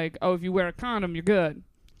like, oh, if you wear a condom you're good.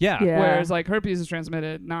 Whereas like herpes is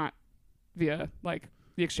transmitted not via like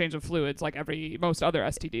the exchange of fluids like most other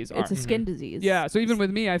STDs are. It's a skin disease. Yeah, so even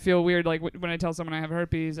with me, I feel weird like when I tell someone I have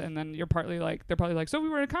herpes, and then they're probably like, so we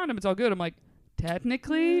wear a condom, it's all good. I'm like,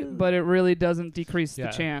 technically, but it really doesn't decrease the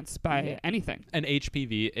chance by anything. And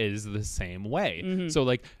HPV is the same way. So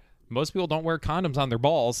like most people don't wear condoms on their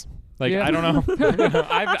balls. Like, Yeah. I don't know.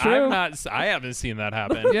 True. I haven't seen that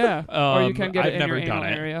happen. Yeah. Or you can get I've it in never your anal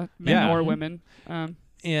done it. area, men Yeah. or women.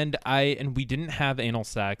 And we didn't have anal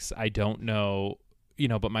sex. I don't know,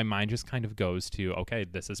 but my mind just kind of goes to, okay,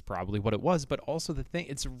 this is probably what it was. But also the thing,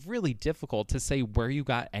 it's really difficult to say where you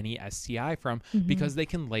got any STI from because they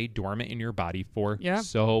can lay dormant in your body for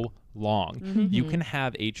so long. You can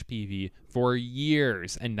have HPV for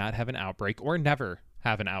years and not have an outbreak or never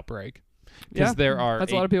have an outbreak. Because there are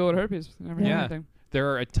that's a lot of people with herpes. Never had anything. There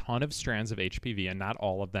are a ton of strands of HPV, and not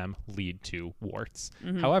all of them lead to warts.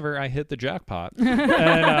 However, I hit the jackpot.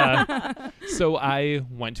 And, so I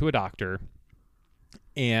went to a doctor,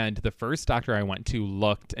 and the first doctor I went to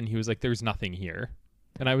looked, and he was like, there's nothing here.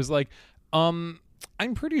 And I was like, I'm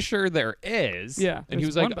pretty sure there is. Yeah. And he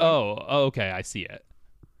was there's like, one oh, okay, I see it.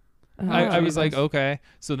 I was like, okay.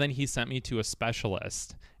 So then he sent me to a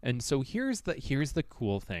specialist. And so here's the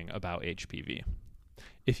cool thing about HPV.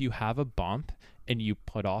 If you have a bump and you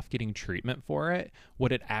put off getting treatment for it,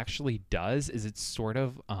 what it actually does is it's sort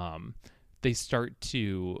of they start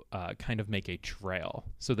to kind of make a trail.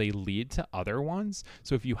 So they lead to other ones.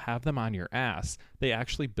 So if you have them on your ass, they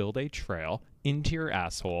actually build a trail into your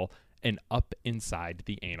asshole and up inside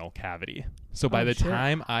the anal cavity. So by the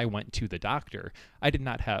time I went to the doctor, I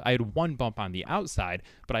had one bump on the outside,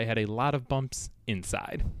 but I had a lot of bumps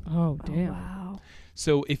inside. Oh, damn. Wow.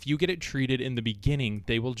 So if you get it treated in the beginning,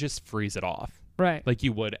 they will just freeze it off Right. like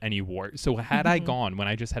you would any wart. So had I gone when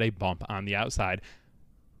I just had a bump on the outside,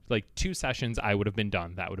 like 2 sessions, I would have been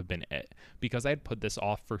done. That would have been it. Because I had put this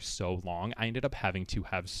off for so long, I ended up having to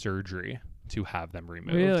have surgery to have them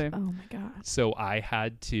removed. Really? Oh my god. So I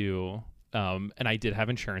had to, and I did have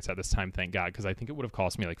insurance at this time, thank God, because I think it would have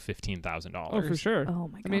cost me like $15,000. Oh, for sure. Oh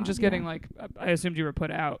my god. I mean, just getting like, I assumed you were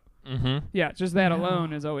put out. Mm-hmm. Yeah, just that No.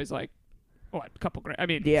 alone is always like, what, a couple grand? I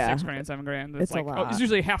mean, Yeah. $6 grand, $7 grand. It's a like, lot. it's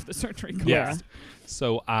usually half the surgery cost. Yeah.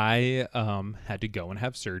 So I had to go and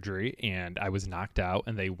have surgery, and I was knocked out,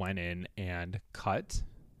 and they went in and cut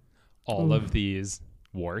all of these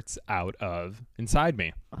warts out of inside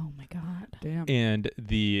me. Oh my god. Damn. And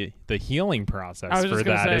the healing I process was for just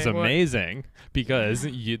gonna that is say, what- amazing because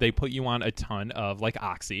they put you on a ton of like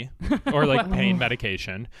oxy or like pain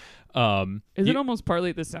medication. Is you- it almost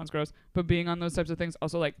partly, this sounds gross, but being on those types of things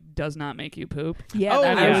also like does not make you poop? Yeah. Oh,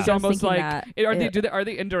 that, yeah. I was It's just almost thinking like, that. are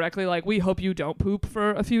they indirectly like, we hope you don't poop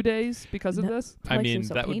for a few days because of No. this? I Makes it mean,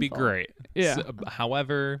 so that would be painful. great. Yeah.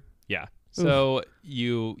 However, yeah. So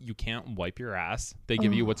you can't wipe your ass. They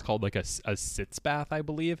give you Ugh. what's called like a sitz bath, I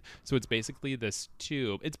believe. So it's basically this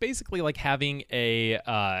tube. It's basically like having a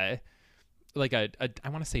like a I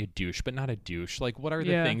want to say a douche, but not a douche. Like what are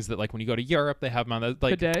the Yeah. things that like when you go to Europe they have them on the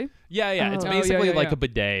like Bidet? Yeah, it's Oh. Oh, yeah, basically yeah, like yeah. a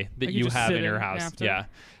bidet that Like you you just have sit in your in house. after? Yeah.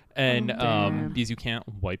 And Oh, damn. these you can't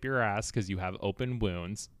wipe your ass because you have open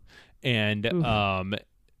wounds. And Oof.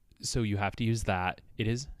 so you have to use that. It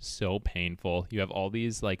is so painful. You have all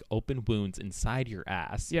these like open wounds inside your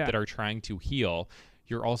ass Yeah. that are trying to heal.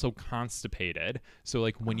 You're also constipated. So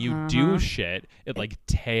like when you Uh-huh. do shit, it like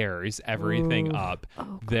tears everything Oof. up.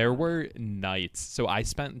 Oh, There were nights. So I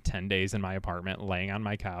spent 10 days in my apartment laying on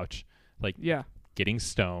my couch, like Yeah. getting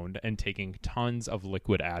stoned and taking tons of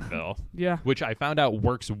liquid Advil, Yeah. which I found out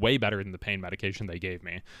works way better than the pain medication they gave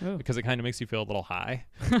me Oh. because it kind of makes you feel a little high.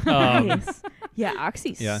 nice. Yeah,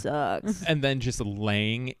 oxy Yeah. sucks. And then just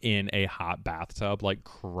laying in a hot bathtub, like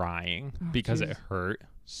crying Oh, because it jeez. hurt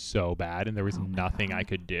so bad and there was Oh my nothing I God.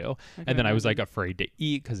 could do. can And then I was like imagine. afraid to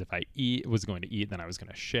eat because if I was going to eat, then I was going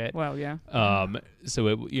to shit. Well, yeah. So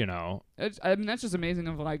it, I mean, that's just amazing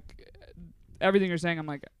of like everything you're saying. I'm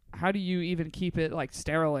like, how do you even keep it like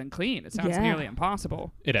sterile and clean? It sounds Yeah. nearly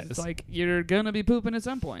impossible. it It's is. like you're gonna be pooping at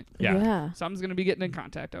some point. Yeah. Something's gonna be getting in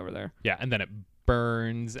contact over there. Yeah, and then it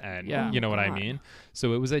burns and Yeah. you know Oh, what I God. mean?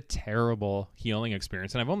 So it was a terrible healing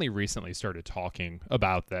experience and I've only recently started talking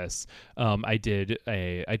about this. I did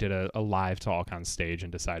a live talk on stage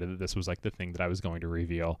and decided that this was like the thing that I was going to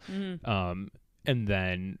reveal. And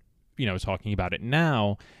then, talking about it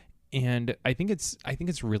now, and I think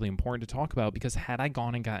it's really important to talk about because had I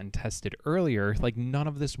gone and gotten tested earlier, like none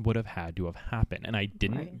of this would have had to have happened. And I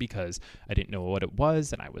didn't Right. because I didn't know what it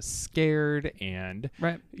was and I was scared and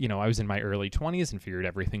Right. I was in my early 20s and figured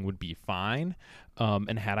everything would be fine.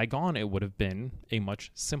 And had I gone, it would have been a much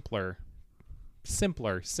simpler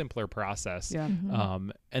process. Yeah.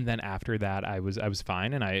 And then after that, I was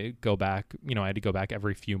fine, and I go back. I had to go back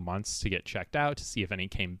every few months to get checked out to see if any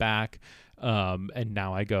came back. And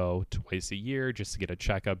now I go twice a year just to get a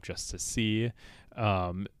checkup, just to see.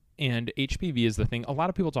 And HPV is the thing. A lot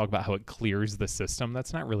of people talk about how it clears the system.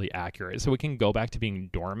 That's not really accurate. So it can go back to being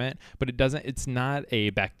dormant, but it's not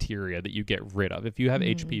a bacteria that you get rid of. If you have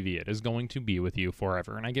HPV, it is going to be with you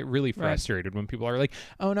forever. And I get really frustrated when people are like,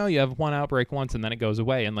 oh no, you have one outbreak once and then it goes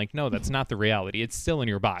away. And like, no, that's not the reality. It's still in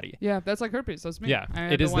your body. Yeah, that's like herpes. That's me. Yeah, I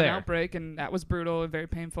had it the is one there. outbreak, and that was brutal and very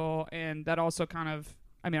painful. And that also kind of,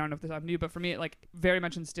 I mean, I don't know if this happened to you, but for me, it like very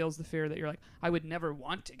much instills the fear that you're like, I would never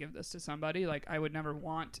want to give this to somebody. Like, I would never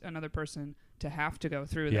want another person to have to go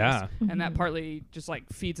through Yeah. this. And that partly just like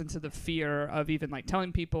feeds into the fear of even like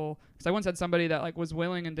telling people. Because I once had somebody that like was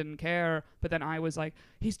willing and didn't care, but then I was like,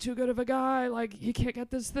 he's too good of a guy. Like, he can't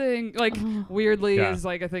get this thing. Like, weirdly is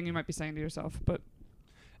like a thing you might be saying to yourself. But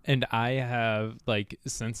And I have, like,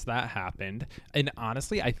 since that happened, and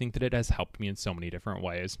honestly, I think that it has helped me in so many different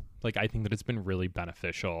ways. Like, I think that it's been really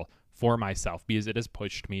beneficial for myself because it has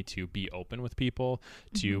pushed me to be open with people,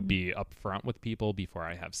 to be upfront with people before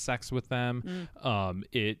I have sex with them.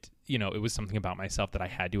 It was something about myself that I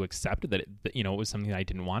had to accept, that it was something that I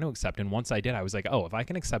didn't want to accept. And once I did, I was like, oh, if I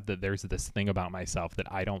can accept that there's this thing about myself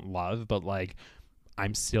that I don't love, but like,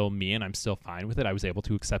 I'm still me and I'm still fine with it. I was able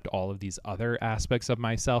to accept all of these other aspects of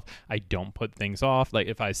myself. I don't put things off. Like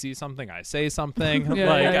if I see something, I say something.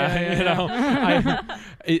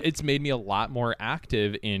 It's made me a lot more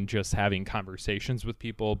active in just having conversations with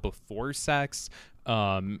people before sex.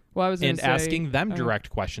 Asking them direct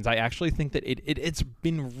questions. I actually think that it's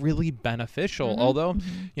been really beneficial, although,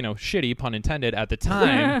 shitty, pun intended, at the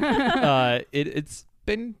time. It's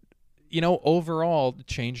been overall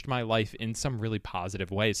changed my life in some really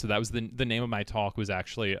positive ways. So that was the name of my talk was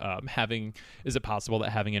actually is it possible that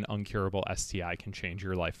having an uncurable STI can change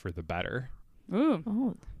your life for the better?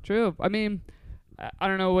 Ooh, true. I mean, I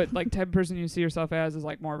don't know what like type of person you see yourself as is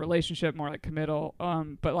like more relationship, more like committal.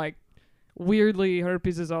 But like weirdly,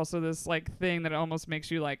 herpes is also this like thing that almost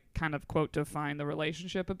makes you like kind of quote define the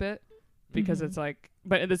relationship a bit. Because it's like,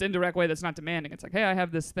 but in this indirect way that's not demanding. It's like, hey, I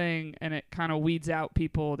have this thing, and it kind of weeds out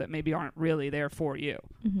people that maybe aren't really there for you.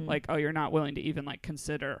 Like, oh, you're not willing to even like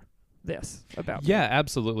consider this about me.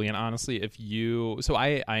 Absolutely. And honestly,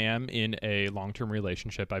 I am in a long-term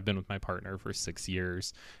relationship. I've been with my partner for 6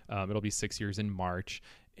 years. It'll be 6 years in March.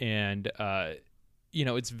 And,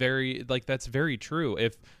 it's very, like, that's very true.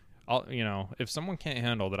 If someone can't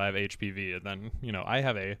handle that I have HPV, then, I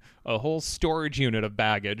have a whole storage unit of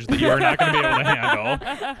baggage that you are not going to be able to handle.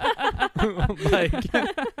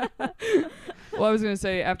 Well, I was going to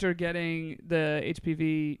say, after getting the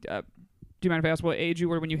HPV, do you mind if I ask what age you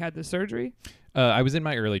were when you had the surgery? I was in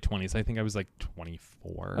my early 20s. I think I was like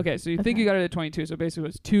 24. Okay, so you think you got it at 22, so basically it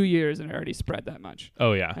was 2 years and it already spread that much.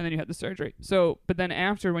 Oh, yeah. And then you had the surgery. So, but then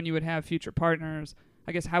after, when you would have future partners,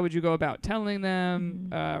 I guess, how would you go about telling them?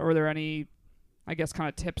 Were there any, I guess, kind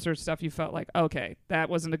of tips or stuff you felt like, okay, that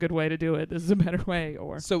wasn't a good way to do it. This is a better way?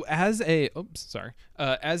 Or so as a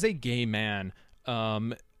gay man,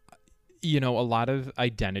 a lot of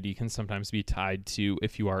identity can sometimes be tied to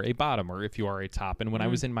if you are a bottom or if you are a top. And when I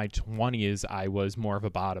was in my 20s, I was more of a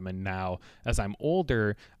bottom. And now as I'm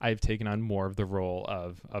older, I've taken on more of the role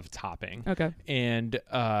of topping. Okay. And,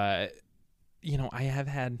 I have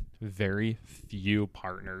had very few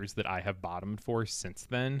partners that I have bottomed for since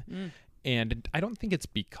then. And I don't think it's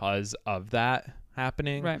because of that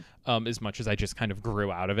happening, right, as much as I just kind of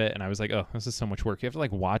grew out of it. And I was like, oh, this is so much work. You have to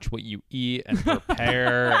like watch what you eat and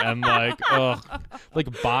prepare and like,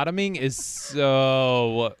 like bottoming is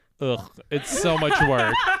so, it's so much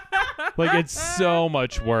work. Like it's so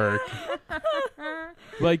much work.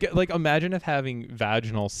 Like imagine if having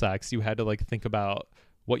vaginal sex, you had to like think about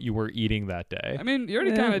what you were eating that day. I mean, you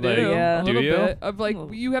already kind of do. Yeah. A little Do you? bit of like,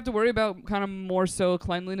 you have to worry about kind of more so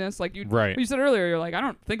cleanliness. Like you said earlier, you're like, I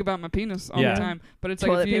don't think about my penis all the time. But it's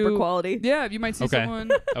toilet like if paper quality. Yeah, you might see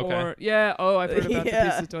someone or I've heard about the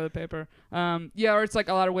pieces of toilet paper. Or it's like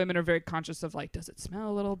a lot of women are very conscious of like, does it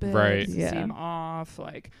smell a little bit? Right. Does it seem off?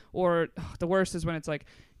 Like, or the worst is when it's like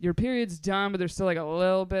your period's done, but there's still like a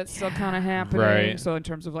little bit still kind of happening. Right. So in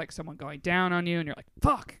terms of like someone going down on you and you're like,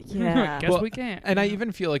 fuck. Yeah. Guess we can't. And I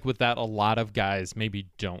even feel like with that, a lot of guys maybe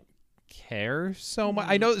don't care so much.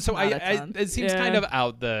 I know. So it seems kind of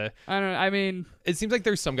out the. I don't know. I mean, it seems like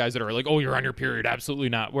there's some guys that are like, oh, you're on your period. Absolutely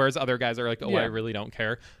not. Whereas other guys are like, oh, I really don't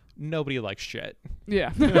care. Nobody likes shit.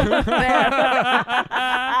 Yeah.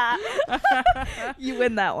 You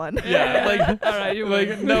win that one. Yeah. Like, all right, you like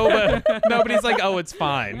win. nobody's like, oh, it's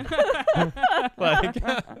fine. Like,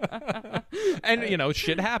 and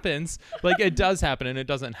shit happens. Like it does happen, and it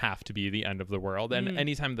doesn't have to be the end of the world. And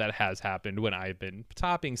anytime that has happened, when I've been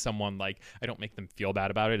topping someone, like I don't make them feel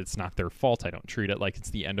bad about it. It's not their fault. I don't treat it like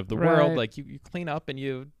it's the end of the world. Like you clean up and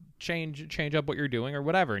you change up what you're doing or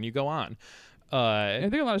whatever, and you go on. I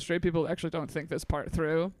think a lot of straight people actually don't think this part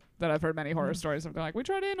through. That I've heard many horror stories of like, we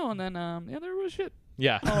tried anal and then there was shit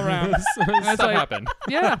Yeah. all around. Stuff like- happened.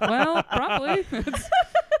 Yeah, well, probably.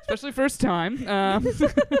 Especially first time.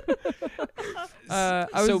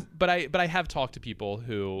 But I have talked to people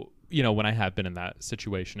who, you know, when I have been in that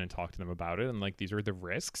situation and talked to them about it and like, these are the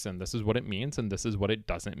risks and this is what it means and this is what it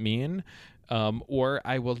doesn't mean. Or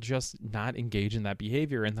I will just not engage in that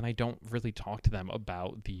behavior. And then I don't really talk to them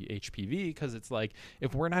about the HPV because it's like,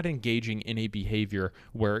 if we're not engaging in a behavior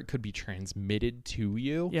where it could be transmitted to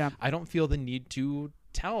you, Yeah. I don't feel the need to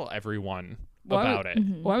tell everyone Well, I about it.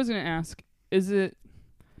 Mhm. Well, I was going to ask, is it,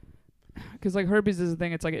 because like herpes is a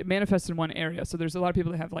thing, it's like it manifests in one area. So there's a lot of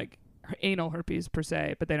people that have like anal herpes per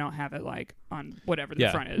se, but they don't have it like on whatever the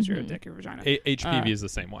Yeah. front is, your Mhm. dick or vagina. HPV is the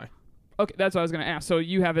same way. Okay, that's what I was going to ask. So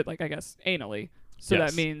you have it like, I guess, anally. So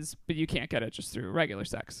Yes. that means, but you can't get it just through regular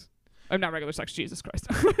sex. I'm not regular sex, Jesus Christ.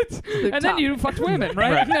 The And then you fucked women,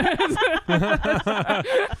 right?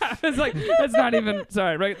 It's like, that's not even,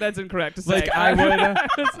 sorry, right? That's incorrect to say. Like I would,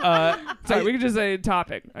 Sorry, we could just say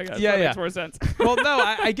topic, I guess. Yeah, That yeah. makes more sense. well, no,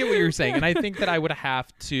 I get what you're saying, and I think that I would have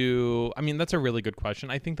to. I mean, that's a really good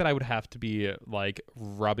question. I think that I would have to be like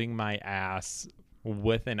rubbing my ass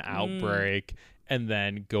with an outbreak, and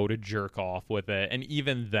then go to jerk off with it, and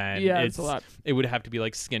even then, Yeah, it's a lot. It would have to be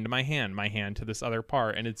like skin to my hand to this other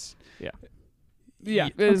part, and it's Yeah,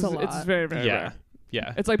 Ye- it's a lot. very, very yeah, rare.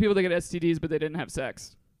 yeah. It's like people that get STDs, but they didn't have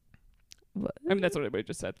sex. What? I mean, that's what everybody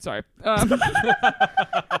just said. Sorry. There's been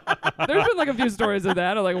like a few stories of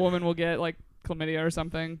that. Or like a woman will get like chlamydia or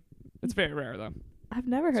something. It's very rare though. I've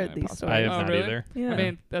never It's heard not these impossible. I stories. have Oh, not really? either. Yeah. I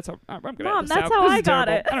mean, that's how I'm gonna Mom, edit this that's out. how This I is got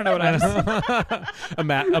terrible. it. I don't know what I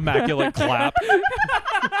just. Immaculate clap.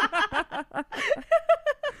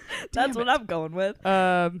 That's what I'm going with.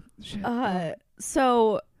 Shit.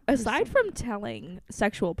 So aside from telling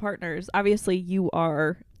sexual partners, obviously you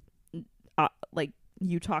are like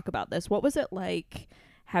you talk about this. What was it like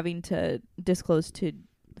having to disclose to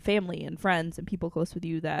family and friends and people close with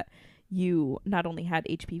you that you not only had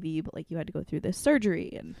HPV but like you had to go through this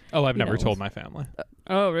surgery and Oh, I've You never know. told my family.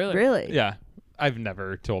 Oh, really? really? Yeah, I've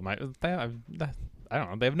never told my. I don't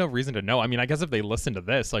know. They have no reason to know. I mean, I guess if they listen to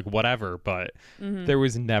this, like whatever. But Mhm. there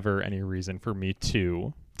was never any reason for me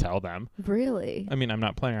to tell them. Really? I mean, I'm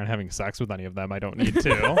not planning on having sex with any of them. I don't need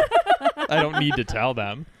to. I don't need to tell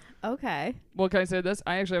them. Okay. Well, can I say this?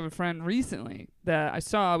 I actually have a friend recently that I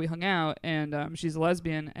saw. We hung out, and she's a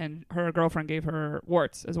lesbian, and her girlfriend gave her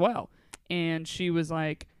warts as well. And she was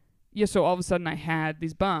like, yeah, so all of a sudden I had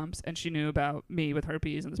these bumps, and she knew about me with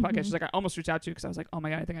herpes and this podcast. Mhm. She's like, I almost reached out to you because I was like, oh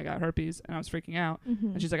my God, I think I got herpes. And I was freaking out.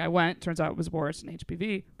 Mhm. And she's like, I went. Turns out it was warts and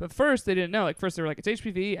HPV. But first, they didn't know. Like, first, they were like, it's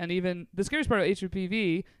HPV. And even the scariest part of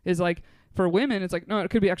HPV is like, for women, it's like, no, it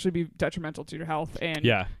could actually be detrimental to your health and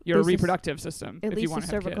Yeah. your This is reproductive system At if you least want a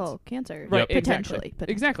to have cervical kids. cancer. Right, Potentially.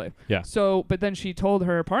 Exactly. Yeah. So, but then she told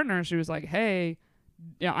her partner, and she was like, "Hey,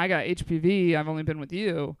 yeah, I got HPV. I've only been with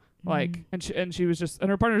you." Like, Mhm. and she was just, and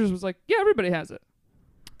her partner just was like, "Yeah, everybody has it."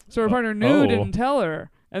 So her Oh. partner knew, Oh. didn't tell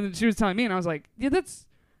her, and then she was telling me, and I was like, "Yeah, that's."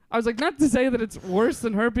 I was like, not to say that it's worse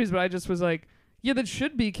than herpes, but I just was like, "Yeah, that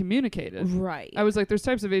should be communicated." Right. I was like, there's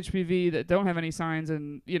types of HPV that don't have any signs,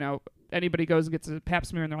 and anybody goes and gets a pap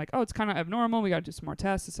smear, and they're like, oh, it's kind of abnormal. We got to do some more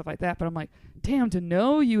tests and stuff like that. But I'm like, damn, to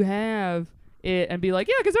know you have it and be like,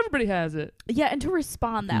 yeah, because everybody has it. Yeah, and to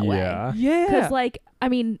respond that way. Yeah. Yeah. Because, like, I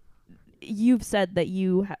mean, you've said that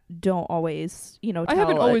you don't always, tell I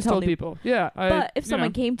haven't always tell told new- people. Yeah. But if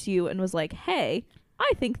someone came to you and was like, hey,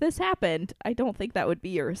 I think this happened, I don't think that would be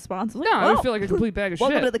your response. Like, no, I well, would feel like a complete bag of shit.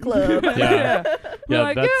 welcome to the club. Yeah. We're Yeah,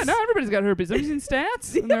 like, that's- yeah, no, everybody's got herpes. Have you seen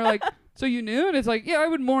stats? And they're like, so you knew? And it's like, yeah, I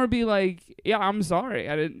would more be like, yeah, I'm sorry.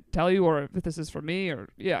 I didn't tell you, or if this is for me, or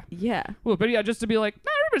yeah. Yeah. Well, but yeah, just to be like,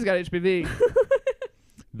 no, everybody's got HPV.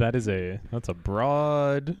 That's a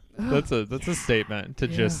broad that's a statement to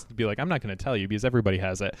Yeah. just be like, I'm not going to tell you because everybody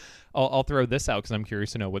has it. I'll throw this out because I'm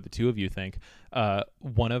curious to know what the two of you think.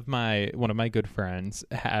 One of my good friends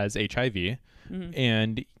has HIV, Mhm.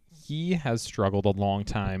 and he has struggled a long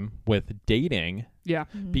time with dating Yeah.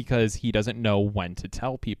 Mhm. because he doesn't know when to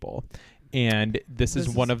tell people. And this is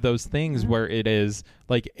This one is- of those things Mhm. where it is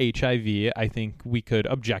like HIV, I think we could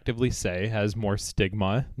objectively say has more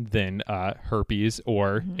stigma than herpes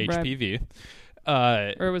or Mhm. Right. HPV.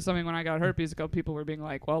 Or it was something when I got herpes, a couple people were being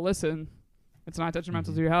like, well, listen, it's not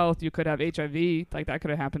detrimental to your health. You could have HIV. Like, that could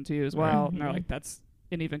have happened to you as well. Right. And they're like, that's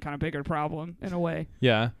an even kind of bigger problem in a way.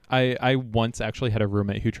 Yeah. I once actually had a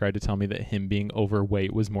roommate who tried to tell me that him being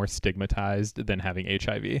overweight was more stigmatized than having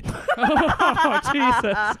HIV. Oh,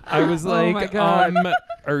 Jesus. I was Oh like, my God.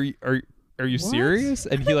 are are you What? serious?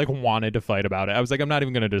 And he like wanted to fight about it. I was like, I'm not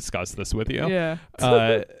even going to discuss this with you. Yeah.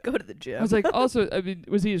 Go to the gym. I was like, also, I mean,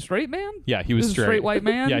 was he a straight man? Yeah, he was This is a straight. white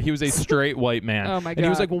man? Yeah, he was a straight white man. Oh my god! And he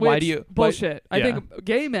was like, well, why Which, do you bullshit? I yeah. think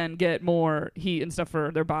gay men get more heat and stuff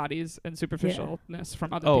for their bodies and superficialness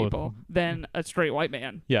from other Oh. people than a straight white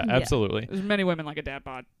man. Yeah, Yeah. absolutely. There's many women like a dad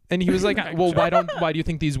bod. And he was like, Okay, well, sure. why do you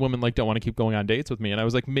think these women like don't want to keep going on dates with me? And I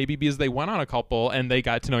was like, maybe because they went on a couple and they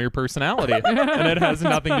got to know your personality, and it has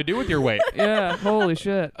nothing to do with your weight. Yeah, holy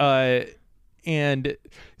shit. And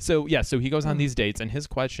so he goes on these dates, and his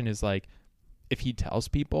question is like, if he tells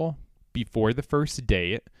people before the first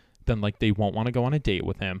date, then like they won't want to go on a date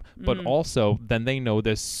with him, but also then they know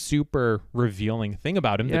this super revealing thing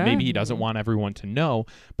about him that Yeah. maybe he doesn't want everyone to know.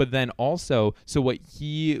 But then also, so what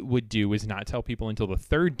he would do is not tell people until the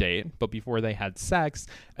third date, but before they had sex.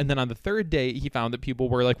 And then on the third date, he found that people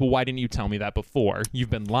were like, well, why didn't you tell me that before?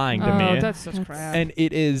 You've been lying to Oh, me. that's such crap. And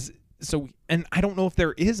it is so, and I don't know if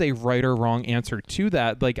there is a right or wrong answer to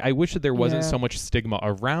that. Like, I wish that there wasn't Yeah. so much stigma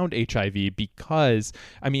around HIV, because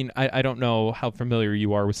I mean, I don't know how familiar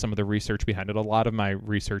you are with some of the research behind it. A lot of my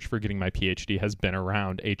research for getting my PhD has been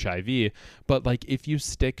around HIV, but like if you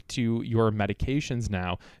stick to your medications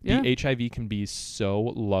now, Yeah. the HIV can be so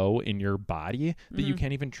low in your body that you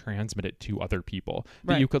can't even transmit it to other people.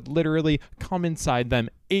 That Right. you could literally come inside them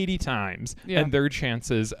 80 times, Yeah. and their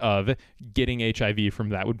chances of getting HIV from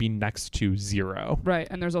that would be next to zero. Right,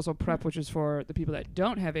 and there's also PrEP, which is for the people that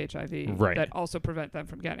don't have HIV, Right. that also prevent them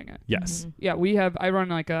from getting it. Yes. Yeah, I run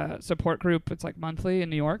like a support group. It's like monthly in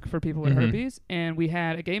New York for people with Mhm. herpes, and we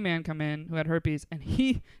had a gay man come in who had herpes, and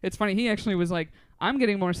it's funny, he actually was like, I'm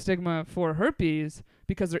getting more stigma for herpes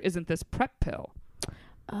because there isn't this PrEP pill.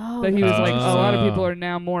 Oh, That he was like, a lot of Oh. people are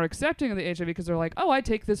now more accepting of the HIV because they're like, oh, I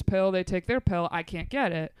take this pill, they take their pill, I can't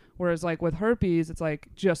get it. Whereas like with herpes, it's like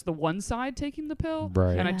just the one side taking the pill.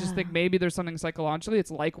 Right. And I just Yeah. think maybe there's something psychologically,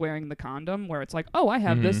 it's like wearing the condom where it's like, oh, I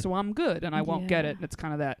have this, Mhm. so I'm good and I won't get Yeah. it. And it's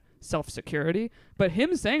kind of that self-security. But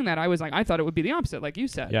him saying that, I was like, I thought it would be the opposite, like you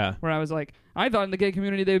said. Yeah. Where I was like, I thought in the gay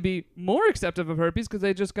community they would be more acceptive of herpes because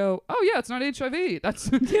they just go, oh yeah, it's not HIV. That's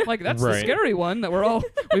like that's the Right. scary one that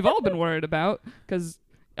we've all been worried about. Because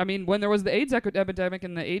I mean, when there was the AIDS epidemic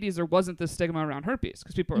in the 80s, there wasn't this stigma around herpes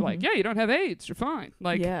because people were like, yeah, you don't have AIDS, you're fine.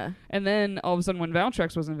 Like, yeah. and then all of a sudden, when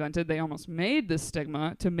Valtrex was invented, they almost made this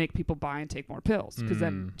stigma to make people buy and take more pills because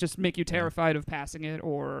then just make you terrified of passing it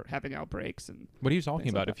or having outbreaks. And What are you talking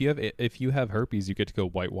Things like about? If you have herpes, you get to go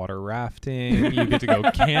whitewater rafting, you get to go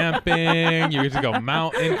camping, you get to go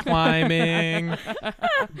mountain climbing.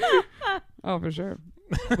 oh, for sure.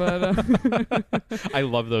 But I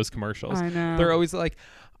love those commercials. I know. They're always like,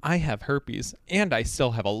 I have herpes and I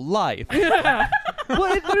still have a life.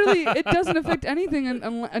 Well, it doesn't affect anything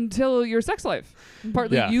until your sex life.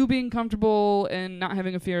 Partly Yeah. you being comfortable and not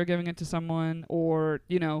having a fear of giving it to someone, or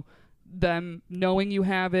them knowing you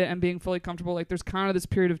have it and being fully comfortable. Like there's kind of this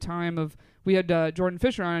period of time of we had Jordan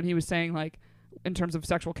Fisher on, and he was saying like, in terms of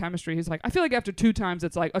sexual chemistry, he's like, I feel like after 2 times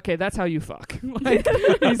it's like, okay, that's how you fuck. Like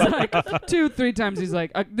he's like 2-3 times he's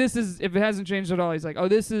like, this is, if it hasn't changed at all, he's like, oh,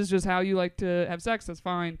 this is just how you like to have sex, that's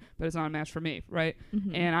fine, but it's not a match for me, right?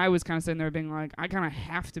 Mhm. And I was kind of sitting there being like, I kind of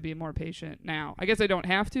have to be more patient now. I guess I don't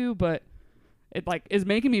have to, but it like is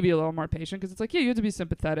making me be a little more patient because it's like, yeah, you have to be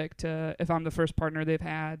sympathetic to if I'm the first partner they've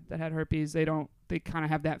had that had herpes, they kind of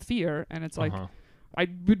have that fear, and it's like, Uh-huh. I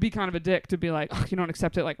would be kind of a dick to be like, oh, you don't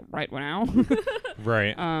accept it like right now.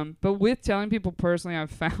 Right. But with telling people personally, I've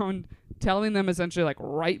found telling them essentially like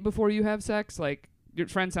right before you have sex, like your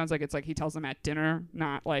friend sounds like it's like he tells them at dinner,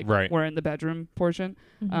 not like Right. we're in the bedroom portion.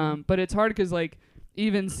 Mhm. But it's hard because like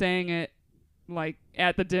even saying it like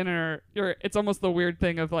at the dinner, it's almost the weird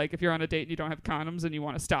thing of like if you're on a date and you don't have condoms and you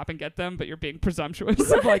want to stop and get them, but you're being presumptuous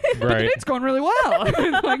of like, but the Right. date's going really well.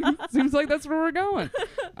 Like, seems like that's where we're going.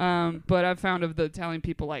 But I've found of the telling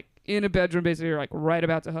people like in a bedroom, basically you're like right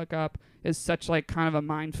about to hook up, is such like kind of a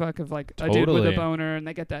mind fuck of like a dude with a Totally. boner and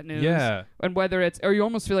they get that news. Yeah. And whether it's, or you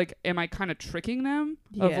almost feel like, am I kind of tricking them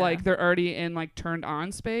of Yeah. like they're already in like turned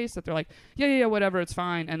on space that they're like, yeah, whatever, it's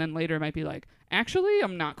fine. And then later it might be like, actually,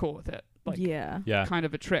 I'm not cool with it. Like yeah. Yeah. kind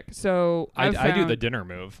of a trick. So I do found- the dinner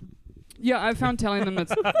move. Yeah, I've found telling them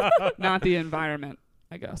it's not the environment,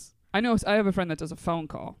 I guess. I know I have a friend that does a phone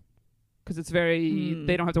call because it's very,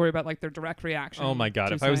 they don't have to worry about like their direct reaction. Oh my God.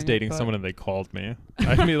 to If I was saying it, dating but- someone and they called me,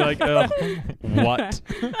 I'd be like, oh, what?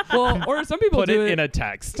 Well, or some people Put do it in a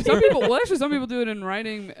text. Some people, well, actually, some people do it in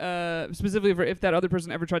writing, specifically for if that other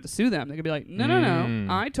person ever tried to sue them. They could be like, no,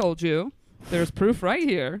 Mm. I told you. There's proof right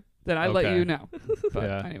here that I let Okay. you know. But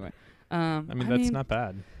Yeah. anyway. I mean, that's not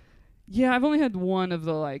bad. Yeah, I've only had one of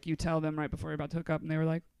the, like, you tell them right before you're about to hook up, and they were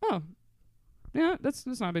like, oh, yeah, that's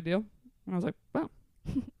not a big deal. And I was like, wow.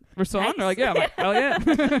 We're still on? Nice. They're like, yeah. I'm like, hell yeah.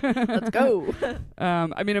 Let's go.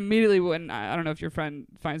 I mean, immediately when, I don't know if your friend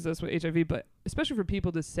finds this with HIV, but especially for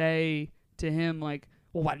people to say to him, like,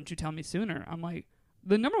 well, why didn't you tell me sooner? I'm like,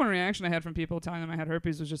 the number one reaction I had from people telling them I had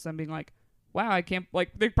herpes was just them being like, wow, I can't,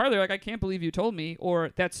 like, they're probably like, I can't believe you told me,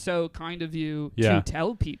 or that's so kind of you Yeah. to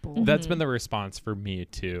tell people. That's been the response for me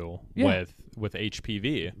too Yeah. with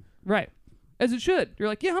HPV. Right. As it should. You're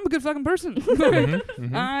like, yeah, I'm a good fucking person.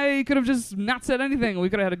 Mhm. I could have just not said anything. We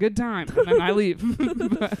could have had a good time. And then I leave.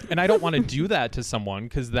 And I don't want to do that to someone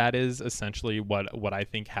because that is essentially what I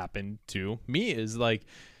think happened to me is like,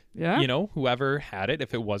 Yeah. you know, whoever had it,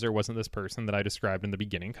 if it was or wasn't this person that I described in the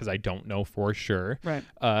beginning, because I don't know for sure. Right.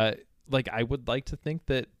 Like I would like to think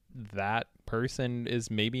that that person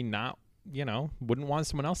is maybe not, you know, wouldn't want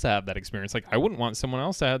someone else to have that experience. Like I wouldn't want someone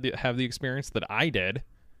else to have the experience that I did.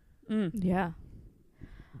 Yeah.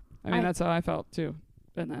 I mean, I- that's how I felt too.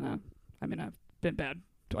 And then, I mean, I've been bad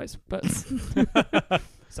twice, but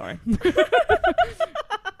sorry.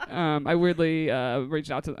 I weirdly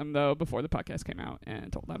reached out to them though before the podcast came out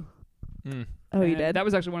and told them. Mm. Oh, you And did? That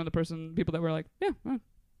was actually one of the people that were like, yeah,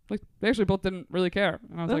 like they actually both didn't really care.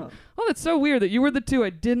 And I was like, oh, that's so weird that you were the two I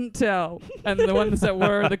didn't tell, and the ones that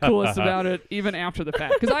were the coolest about it, even after the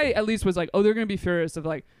fact. Because I at least was like, oh, they're gonna be furious of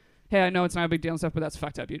like, hey, I know it's not a big deal and stuff, but that's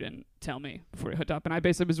fucked up. You didn't tell me before you hooked up. And I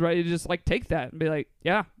basically was ready to just like take that and be like,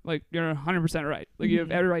 yeah, like you're 100% right. Like you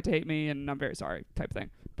have every right to hate me, and I'm very sorry, type thing.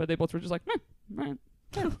 But they both were just like, all right.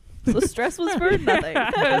 So stress was for nothing.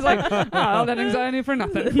 I was like, oh, all that anxiety for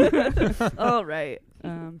nothing. All right.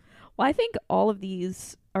 Well, I think all of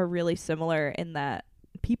these are really similar in that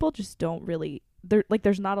people just don't really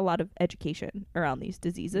there's not a lot of education around these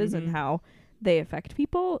diseases and Mhm. how they affect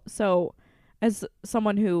people. So as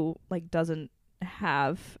someone who like doesn't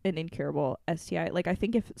have an incurable STI, like I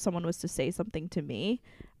think if someone was to say something to me,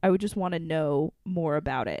 I would just want to know more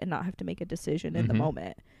about it and not have to make a decision in the Mhm.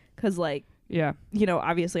 moment. 'Cause like, Yeah. you know,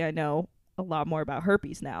 obviously I know a lot more about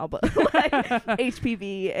herpes now, but like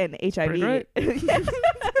HPV and HIV.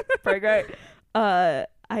 Pretty great.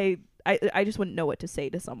 I just wouldn't know what to say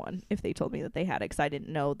to someone if they told me that they had it, because I didn't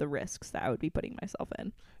know the risks that I would be putting myself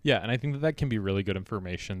in. Yeah, and I think that can be really good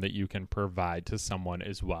information that you can provide to someone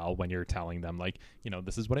as well when you're telling them, like, you know,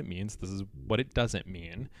 this is what it means, this is what it doesn't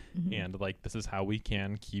mean, Mhm. and like this is how we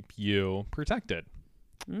can keep you protected.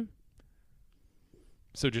 Mm.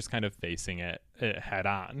 So just kind of facing it head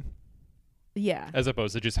on, Yeah. as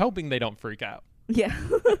opposed to just hoping they don't freak out. Yeah.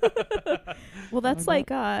 Well, that's Like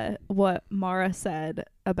like what Mara said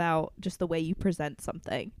about just the way you present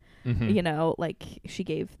something. Mhm. You know, like she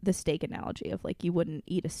gave the steak analogy of like you wouldn't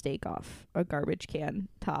eat a steak off a garbage can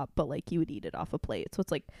top, but like you would eat it off a plate. So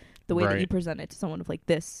it's like the way that you Right. present it to someone of like,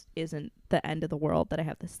 this isn't the end of the world that I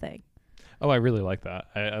have this thing. Oh, I really like that.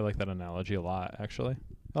 I like that analogy a lot, actually.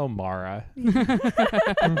 Oh, Mara. That's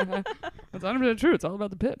 100% true. It's all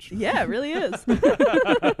about the pitch. Yeah, it really is.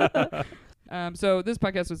 So this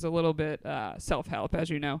podcast was a little bit self-help, as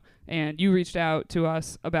you know, and you reached out to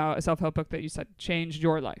us about a self-help book that you said changed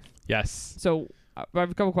your life. Yes. So I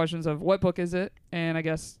have a couple questions of what book is it, and I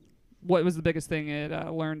guess what was the biggest thing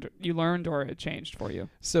you learned or it changed for you?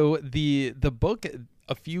 So the book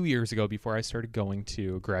a few years ago, before I started going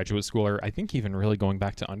to graduate school, or I think even really going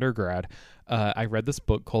back to undergrad, I read this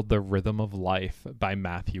book called The Rhythm of Life by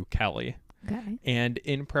Matthew Kelly. Okay. And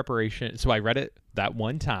in preparation, so I read it that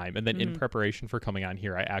one time, and then in Mhm. preparation for coming on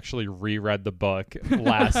here, I actually reread the book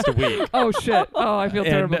last week. Oh shit! Oh, I feel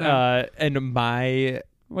terrible now. And my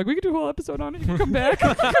I'm like, we could do a whole episode on it. You can come back.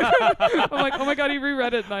 I'm like, oh my god, he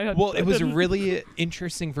reread it, and I had. well, it was didn't. really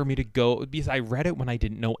interesting for me to go, because I read it when I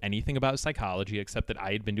didn't know anything about psychology except that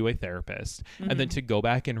I had been to a therapist, and then Mhm. to go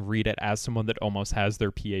back and read it as someone that almost has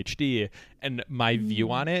their PhD, and my view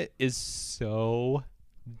Mm. on it is so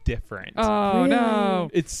different. Oh no!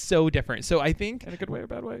 It's so different. So I think In a good way or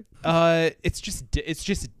bad way? it's just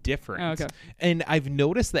different. Oh, okay. And I've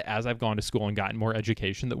noticed that as I've gone to school and gotten more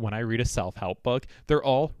education, that when I read a self-help book, they're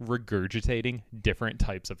all regurgitating different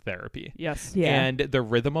types of therapy. Yes. Yeah. And The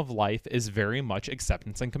Rhythm of Life is very much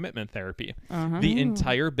acceptance and commitment therapy. Uh-huh. The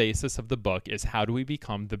entire basis of the book is how do we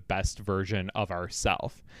become the best version of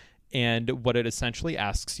ourselves. And what it essentially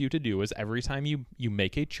asks you to do is every time you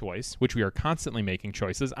make a choice, which we are constantly making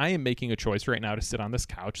choices. I am making a choice right now to sit on this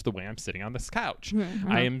couch the way I'm sitting on this couch. Uh-huh.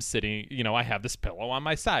 I am sitting, I have this pillow on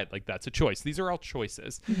my side. Like, that's a choice. These are all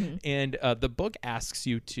choices. And the book asks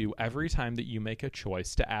you to, every time that you make a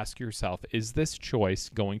choice, to ask yourself, is this choice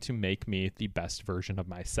going to make me the best version of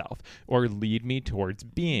myself or lead me towards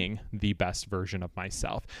being the best version of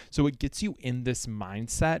myself? So it gets you in this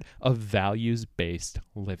mindset of values-based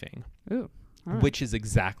living. Ooh. All right. which is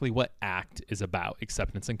exactly what ACT is about.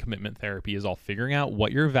 Acceptance and commitment therapy is all figuring out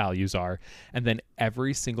what your values are, and then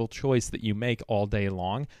every single choice that you make all day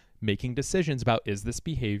long, making decisions about, is this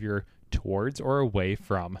behavior towards or away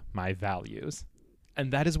from my values?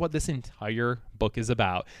 And that is what this entire book is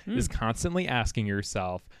about, is constantly asking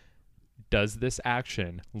yourself, does this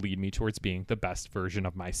action lead me towards being the best version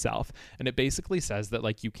of myself? And it basically says that,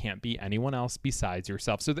 like, you can't be anyone else besides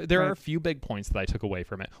yourself. So there are a few big points that I took away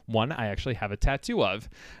from it. One, I actually have a tattoo of.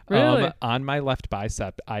 Really? On my left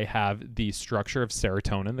bicep, I have the structure of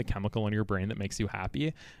serotonin, the chemical in your brain that makes you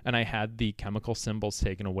happy. And I had the chemical symbols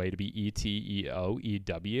taken away to be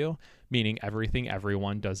ETEOEW, meaning everything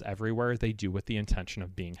everyone does everywhere, they do with the intention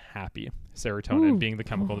of being happy. Serotonin being the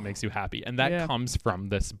chemical that makes you happy. And that comes from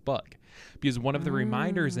this book. Because one of the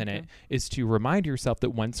reminders in it is to remind yourself that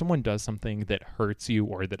when someone does something that hurts you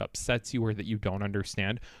or that upsets you or that you don't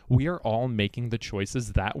understand, we are all making the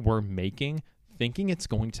choices that we're making, thinking it's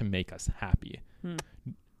going to make us happy.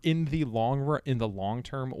 In the long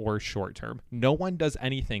term or short term, no one does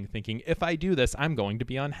anything thinking, if I do this, I'm going to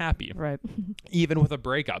be unhappy. Right. Even with a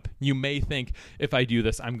breakup, you may think, if I do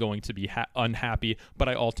this, I'm going to be unhappy, but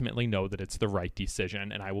I ultimately know that it's the right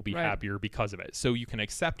decision and I will be happier because of it. So you can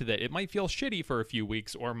accept that it might feel shitty for a few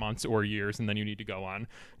weeks or months or years, and then you need to go on,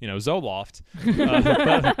 Zoloft.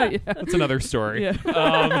 That's another story.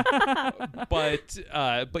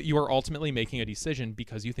 But you are ultimately making a decision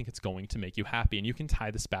because you think it's going to make you happy, and you can tie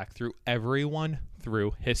this back through everyone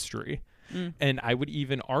through history. And I would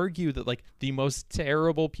even argue that, like, the most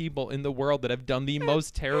terrible people in the world that have done the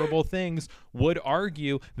most terrible things would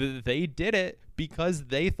argue that they did it because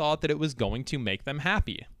they thought that it was going to make them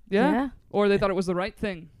happy. Yeah. Or they thought it was the right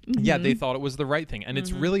thing. Yeah, they thought it was the right thing. And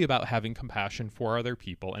it's really about having compassion for other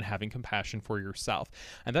people and having compassion for yourself.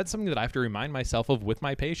 And that's something that I have to remind myself of with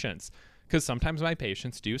my patients. Because sometimes my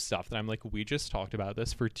patients do stuff that I'm like, we just talked about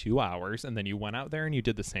this for 2 hours, and then you went out there and you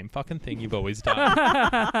did the same fucking thing you've always done.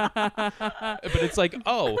 But it's like,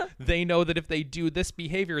 oh, they know that if they do this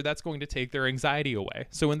behavior, that's going to take their anxiety away.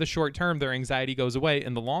 So in the short term, their anxiety goes away.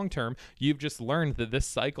 In the long term, you've just learned that this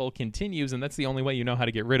cycle continues, and that's the only way you know how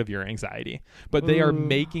to get rid of your anxiety. But they are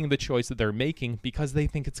making the choice that they're making because they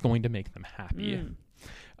think it's going to make them happy.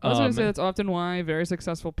 I was going to say that's often why very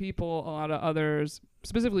successful people, a lot of others,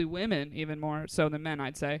 specifically women even more so than men,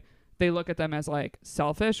 I'd say, they look at them as like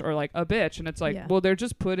selfish or like a bitch. And it's like, well, they're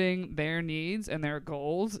just putting their needs and their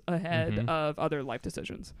goals ahead of other life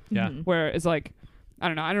decisions. Yeah. Where it's like, I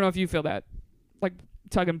don't know if you feel that like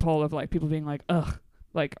tug and pull of like people being like, ugh,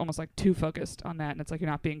 like almost like too focused on that. And it's like you're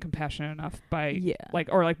not being compassionate enough by like,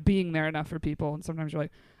 or like being there enough for people. And sometimes you're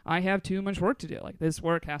like, I have too much work to do. Like this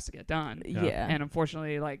work has to get done. Yeah. And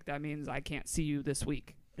unfortunately, like that means I can't see you this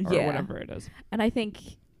week or whatever it is. And I think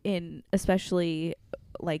in especially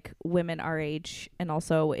like women our age and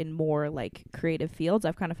also in more like creative fields,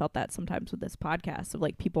 I've kind of felt that sometimes with this podcast of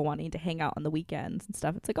like people wanting to hang out on the weekends and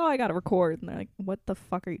stuff. It's like, oh, I got to record. And they're like, what the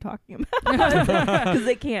fuck are you talking about? Because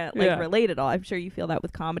they can't like relate at all. I'm sure you feel that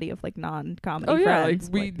with comedy of like non-comedy friends.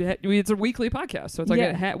 Like it's a weekly podcast. So it's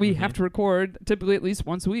like we have to record typically at least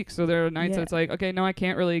once a week. So there are nights that it's like, okay, no, I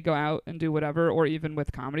can't really go out and do whatever. Or even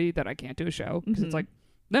with comedy that I can't do a show because it's like,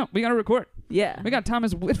 no, we got to record. Yeah. We got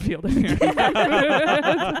Thomas Whitfield in here. Am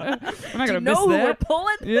I going to miss that? Who we're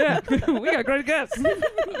pulling? Yeah. We got great guests.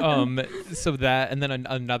 So that, and then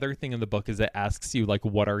another thing in the book is it asks you, like,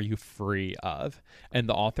 what are you free of? And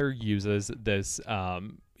the author uses this,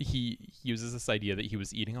 he uses this idea that he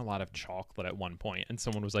was eating a lot of chocolate at one point, and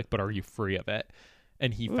someone was like, but are you free of it?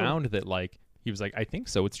 And he found that, like, he was like, I think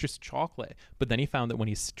so. It's just chocolate. But then he found that when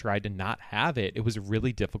he tried to not have it, it was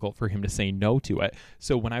really difficult for him to say no to it.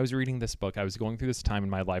 So when I was reading this book, I was going through this time in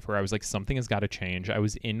my life where I was like, something has got to change. I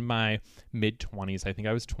was in my mid-20s. I think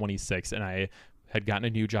I was 26, and I had gotten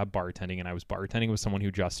a new job bartending, and I was bartending with someone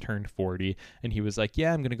who just turned 40. And he was like,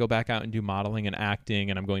 yeah, I'm going to go back out and do modeling and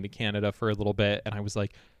acting, and I'm going to Canada for a little bit. And I was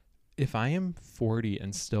like, if I am 40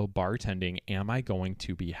 and still bartending, am I going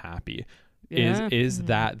to be happy? Is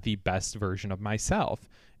that the best version of myself?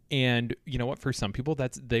 And you know what, for some people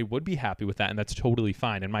they would be happy with that, and that's totally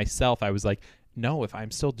fine. And myself, I was like, no, if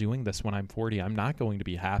I'm still doing this when I'm 40, I'm not going to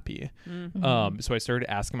be happy. So I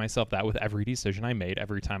started asking myself that with every decision I made.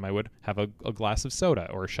 Every time I would have a glass of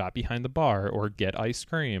soda or a shot behind the bar or get ice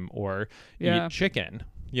cream or eat chicken,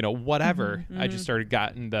 you know, whatever. I just started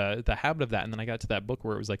gotten the habit of that. And then I got to that book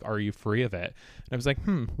where it was like, are you free of it? And I was like,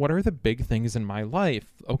 what are the big things in my life?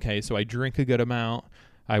 Okay, so I drink a good amount.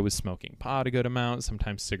 I was smoking pot a good amount,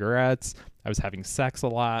 sometimes cigarettes. I was having sex a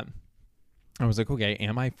lot. I was like, okay,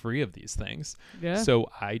 am I free of these things? Yeah. So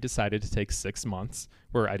I decided to take 6 months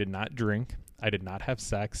where I did not drink, I did not have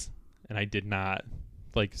sex, and I did not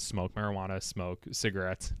like smoke marijuana, smoke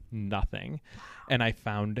cigarettes, nothing. And I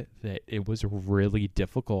found that it was really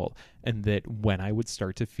difficult, and that when I would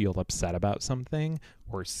start to feel upset about something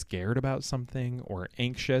or scared about something or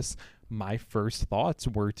anxious, my first thoughts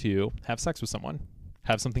were to have sex with someone,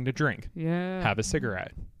 have something to drink, have a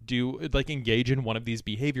cigarette, engage in one of these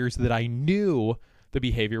behaviors that I knew the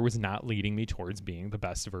behavior was not leading me towards being the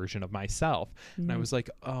best version of myself. And I was like,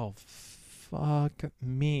 oh, fuck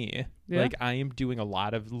me. Yeah. Like, I am doing a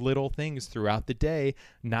lot of little things throughout the day,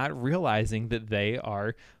 not realizing that they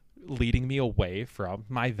are leading me away from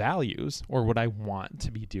my values or what I want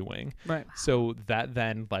to be doing. Right. So that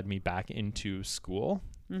then led me back into school,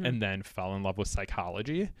 and then fell in love with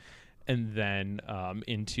psychology, and then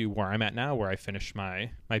into where I'm at now, where I finished my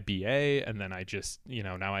BA, and then I just,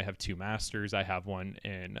 now I have 2 masters. I have one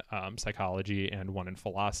in psychology and one in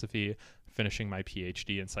philosophy, finishing my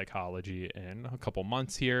PhD in psychology in a couple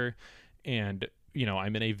months here. And,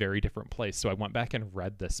 I'm in a very different place. So I went back and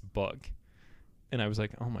read this book, and I was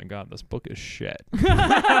like, oh my God, this book is shit.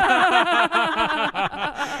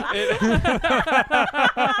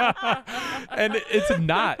 And it's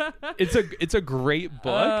not. It's a great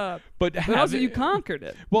book, but also you conquered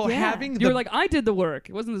it. Well, Yeah. having You were like, I did the work.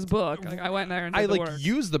 It wasn't this book. Like, I went there and did the work.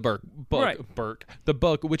 use the book, Right. the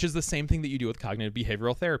book, which is the same thing that you do with cognitive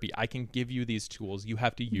behavioral therapy. I can give you these tools. You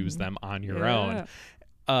have to use them on your own.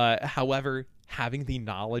 However, having the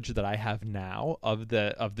knowledge that I have now of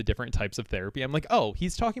the different types of therapy, I'm like, oh,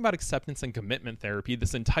 he's talking about acceptance and commitment therapy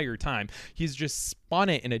this entire time. He's just spun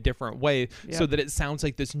it in a different way so that it sounds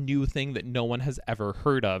like this new thing that no one has ever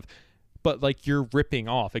heard of. But like, you're ripping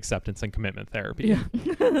off acceptance and commitment therapy. Yeah.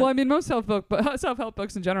 Well, I mean, most self-help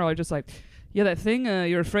books in general are just like, yeah, that thing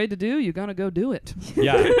you're afraid to do, you gotta go do it.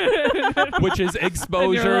 Yeah. Which is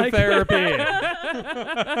exposure like- therapy.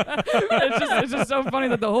 It's just so funny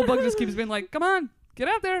that the whole book just keeps being like, come on, get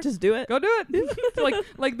out there. Just do it. Go do it.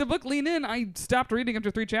 like the book Lean In, I stopped reading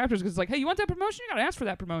after 3 chapters because it's like, hey, you want that promotion? You gotta ask for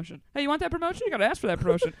that promotion. Hey, you want that promotion? You gotta ask for that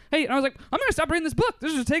promotion. Hey, and I was like, I'm gonna stop reading this book.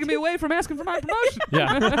 This is just taking me away from asking for my promotion.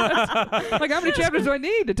 Yeah. Like, how many chapters do I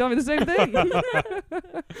need to tell me the same thing?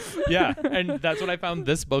 Yeah. And that's what I found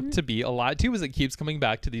this book to be a lot too, is it keeps coming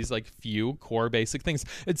back to these like few core basic things.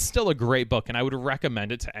 It's still a great book, and I would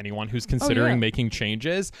recommend it to anyone who's considering making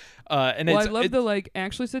changes. And I love to like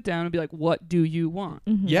actually sit down and be like, what do you want?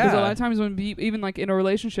 Yeah. Because a lot of times when even like in a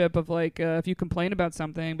relationship of like if you complain about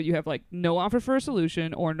something but you have like no offer for a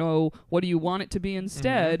solution or no what do you want it to be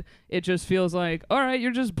instead, it just feels like, all right,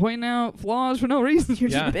 you're just pointing out flaws for no reason. You're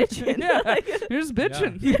just bitching. Yeah, you're just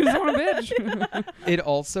bitching. You just want to bitch. It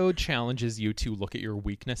also challenges you to look at your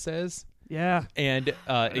weaknesses. Yeah. And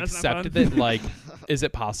not accept fun. that, like, is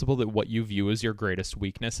it possible that what you view as your greatest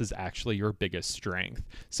weakness is actually your biggest strength?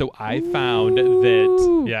 So I found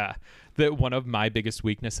that one of my biggest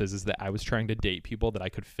weaknesses is that I was trying to date people that I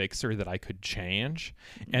could fix or that I could change.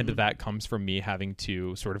 And that comes from me having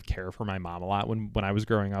to sort of care for my mom a lot when I was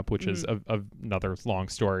growing up, which is another long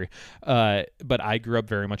story. But I grew up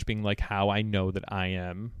very much being like, how I know that I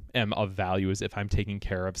am of value is if I'm taking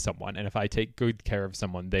care of someone. And if I take good care of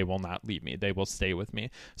someone, they will not leave me. They will stay with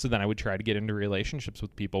me. So then I would try to get into relationships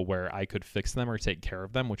with people where I could fix them or take care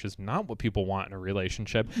of them, which is not what people want in a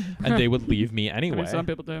relationship. And they would leave me anyway. I mean, some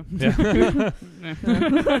people do. Yeah.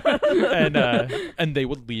 And they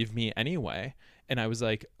would leave me anyway. And I was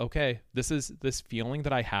like, okay, this feeling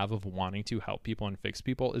that I have of wanting to help people and fix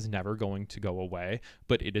people is never going to go away,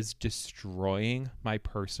 but it is destroying my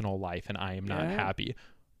personal life and I am not happy.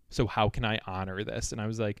 So how can I honor this? And I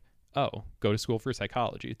was like, oh, go to school for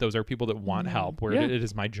psychology. Those are people that want help, where it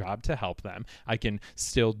is my job to help them. I can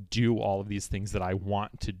still do all of these things that I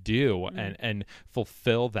want to do and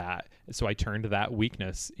fulfill that. So I turned that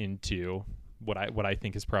weakness into what I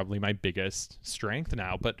think is probably my biggest strength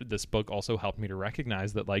now. But this book also helped me to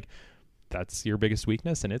recognize that, like, that's your biggest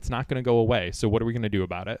weakness and it's not going to go away. So what are we going to do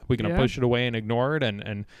about it? We're going to push it away and ignore it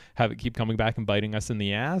and have it keep coming back and biting us in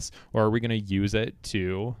the ass? Or are we going to use it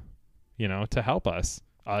to, to help us?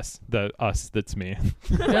 Us that's me.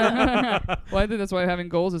 Well, I think that's why having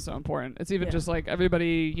goals is so important. It's even just like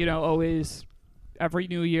everybody, always every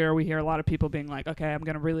new year we hear a lot of people being like, okay, I'm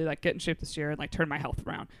going to really like get in shape this year and like turn my health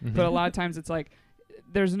around. But a lot of times it's like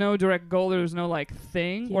there's no direct goal, there's no like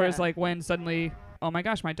thing. Whereas like when suddenly, oh my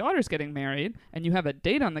gosh, my daughter's getting married and you have a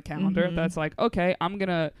date on the calendar that's like, okay, I'm going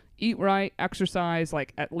to eat right, exercise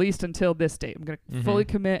like at least until this date. I'm going to fully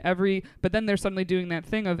commit but then they're suddenly doing that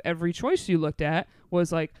thing of every choice you looked at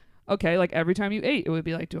was like, okay, like every time you ate, it would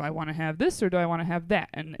be like, do I want to have this or do I want to have that?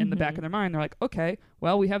 And in the back of their mind, they're like, okay,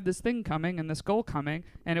 well, we have this thing coming and this goal coming,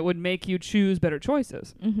 and it would make you choose better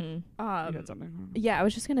choices. You had something. Yeah, I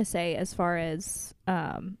was just gonna say, as far as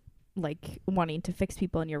like wanting to fix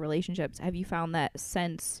people in your relationships, have you found that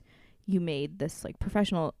since you made this like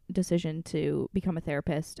professional decision to become a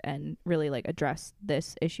therapist and really like address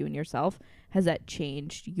this issue in yourself, has that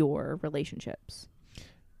changed your relationships?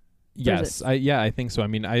 Yes, I think so. I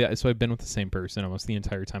mean, I've been with the same person almost the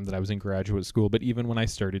entire time that I was in graduate school. But even when I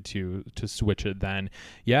started to switch it, then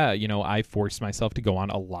I forced myself to go on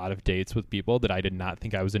a lot of dates with people that I did not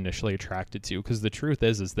think I was initially attracted to. Because the truth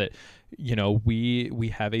is that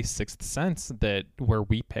we have a sixth sense that where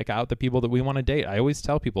we pick out the people that we want to date. I always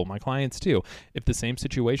tell people, my clients too, if the same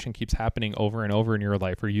situation keeps happening over and over in your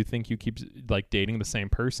life, or you think you keep like dating the same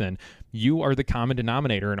person, you are the common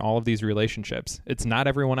denominator in all of these relationships. It's not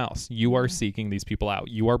everyone else. You are seeking these people out.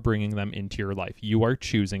 You are bringing them into your life. You are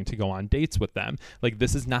choosing to go on dates with them. Like,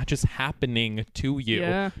 this is not just happening to you.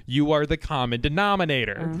 Yeah. You are the common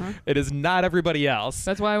denominator. It is not everybody else.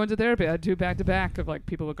 That's why I went to therapy. I had 2 back-to-back of like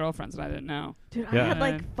people with girlfriends and I didn't know. Dude, Yeah. I had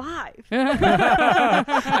like 5.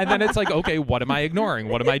 And then it's like, okay, what am I ignoring?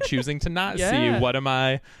 What am I choosing to not see? What am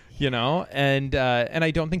I... and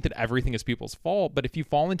I don't think that everything is people's fault, but if you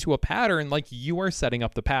fall into a pattern, like, you are setting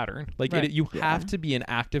up the pattern. Like, you have to be an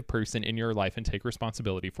active person in your life and take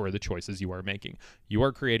responsibility for the choices you are making. You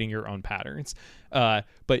are creating your own patterns.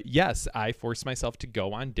 But yes, I forced myself to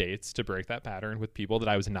go on dates to break that pattern with people that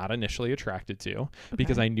I was not initially attracted to,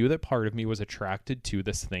 because I knew that part of me was attracted to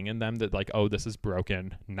this thing in them that, like, oh, this is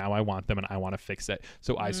broken. Now I want them and I want to fix it.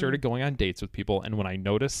 So I started going on dates with people, and when I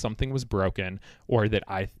noticed something was broken, or that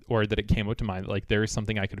it came up to mind, like, there is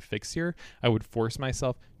something I could fix here, I would force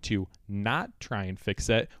myself to not try and fix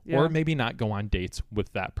it, or maybe not go on dates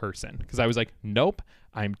with that person, because I was like, nope,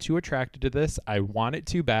 I'm too attracted to this. I want it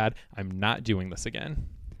too bad. I'm not doing this again.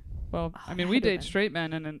 Well, I mean, we date straight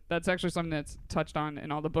men, and that's actually something that's touched on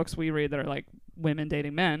in all the books we read that are like women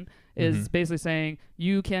dating men, is basically saying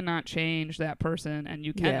you cannot change that person and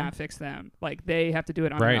you cannot fix them. Like, they have to do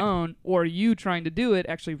it on their own, or you trying to do it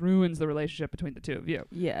actually ruins the relationship between the two of you.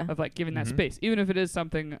 Yeah. Of like giving that space, even if it is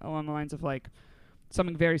something along the lines of like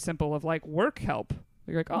something very simple of like work help.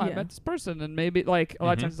 You're like, oh, I met this person, and maybe like a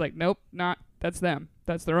lot of times it's like, nope, that's them.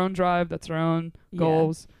 That's their own drive. That's their own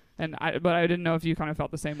goals. But I didn't know if you kind of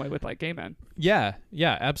felt the same way with like gay men. Yeah,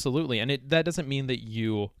 absolutely. And that doesn't mean that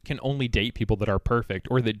you can only date people that are perfect,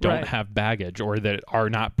 or that don't have baggage, or that are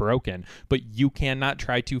not broken, but you cannot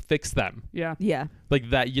try to fix them. Yeah.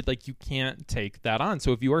 Like that, you can't take that on.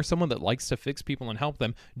 So if you are someone that likes to fix people and help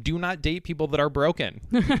them, do not date people that are broken.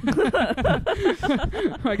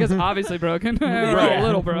 I guess obviously broken. A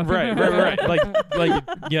little broken. Right. Like,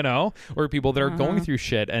 or people that are going through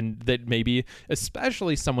shit, and that maybe,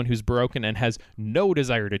 especially someone who's broken and has no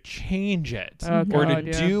desire to change it or to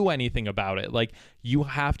do anything about it. Like, you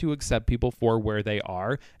have to accept people for where they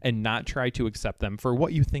are and not try to accept them for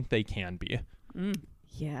what you think they can be.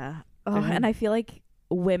 Yeah. Oh, and I feel like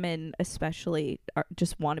women especially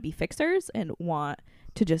just want to be fixers and want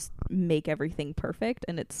to just make everything perfect,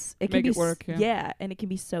 and it can make be it work. And it can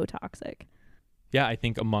be so toxic. Yeah, I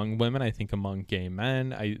think among women, I think among gay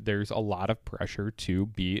men, there's a lot of pressure to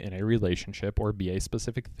be in a relationship or be a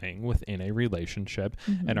specific thing within a relationship.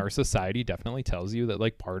 And our society definitely tells you that,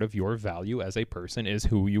 like, part of your value as a person is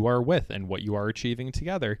who you are with and what you are achieving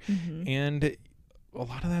together. And a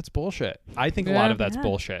lot of that's bullshit. I think a lot of that's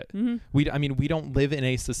bullshit. We don't live in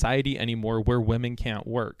a society anymore where women can't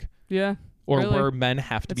work. Yeah. Or where men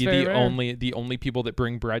have to be the only people that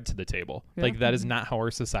bring bread to the table. Like, that is not how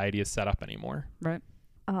our society is set up anymore. Right.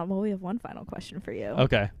 Well, we have one final question for you.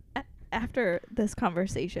 Okay. After this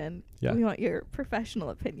conversation, we want your professional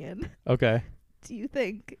opinion. Okay. Do you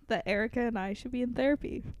think that Erica and I should be in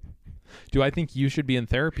therapy? Do I think you should be in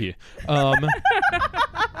therapy?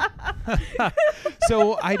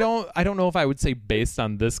 So I don't know if I would say based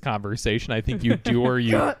on this conversation. I think you do or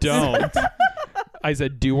you don't. I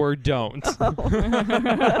said do or don't. But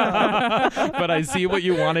I see what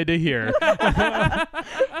you wanted to hear. I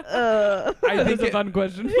think it's a fun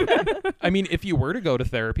question. I mean, if you were to go to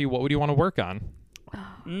therapy, what would you want to work on?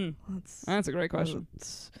 That's a great question.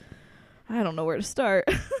 I don't know where to start.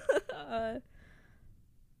 I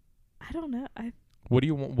don't know.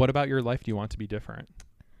 What about your life do you want to be different?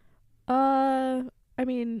 I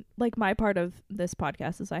mean, like, my part of this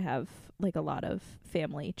podcast is I have like a lot of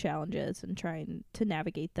family challenges and trying to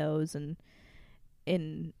navigate those, and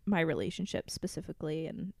in my relationship specifically,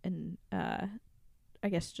 and I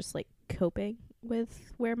guess just like coping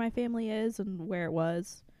with where my family is and where it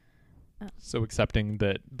was. So accepting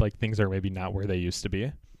that like things are maybe not where they used to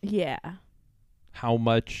be. Yeah. How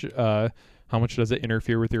much does it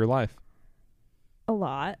interfere with your life? A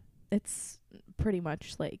lot. It's pretty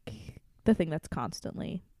much like the thing that's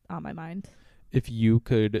constantly on my mind. If you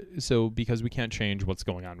could, so because we can't change what's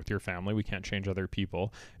going on with your family, we can't change other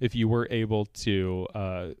people. If you were able to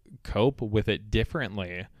cope with it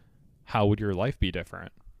differently, how would your life be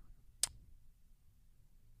different?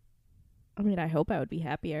 I mean, I hope I would be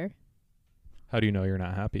happier. How do you know you're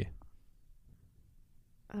not happy?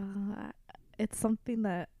 It's something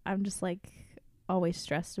that I'm just like always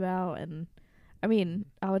stressed about, and I mean,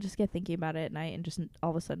 I would just get thinking about it at night, and just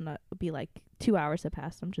all of a sudden it would be like 2 hours have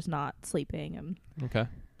passed. I'm just not sleeping. And Okay.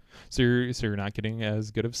 So you're not getting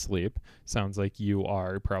as good of sleep. Sounds like you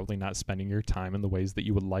are probably not spending your time in the ways that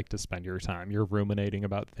you would like to spend your time. You're ruminating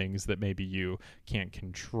about things that maybe you can't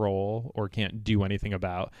control or can't do anything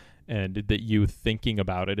about, and that you thinking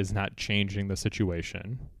about it is not changing the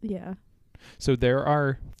situation. yeah. So there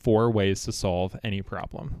are 4 ways to solve any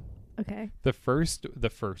problem. Okay. The first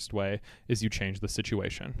way is you change the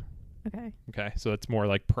situation. Okay. Okay, so it's more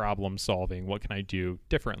like problem solving. What can I do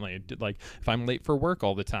differently? Like if I'm late for work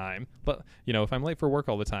all the time, if I'm late for work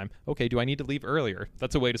all the time, okay, do I need to leave earlier?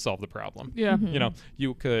 That's a way to solve the problem. Yeah. Mhm.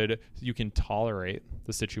 You can tolerate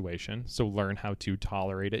the situation. So learn how to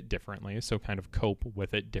tolerate it differently. So kind of cope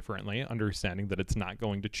with it differently, understanding that it's not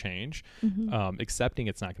going to change, Mhm. accepting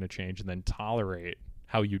it's not going to change, and then tolerate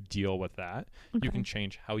how you deal with that. Okay. You can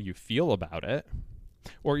change how you feel about it,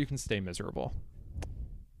 or you can stay miserable.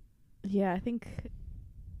 Yeah, I think.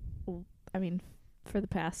 I mean, for the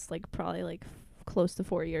past probably close to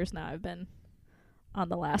 4 years now, I've been on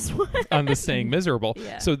the last one. On the staying miserable.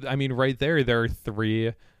 Yeah. So I mean, right there are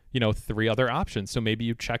three other options. So maybe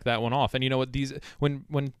you check that one off. And you know what,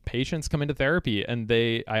 when patients come into therapy and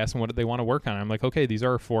I ask them what they want to work on, I'm like, okay, these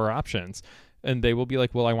are 4 options. And they will be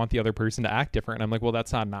like, well, I want the other person to act different. And I'm like, well,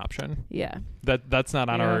 that's not an option. Yeah. That's not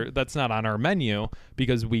on our menu,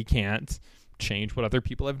 because we can't change what other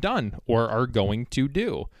people have done or are going to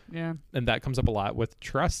do. Yeah. And that comes up a lot with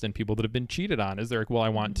trust and people that have been cheated on. Is they're like, well, I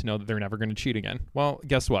want to know that they're never going to cheat again. Well,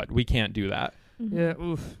 guess what? We can't do that. Mhm. Yeah.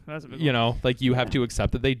 Oof. That's a big You know, like you have Yeah. to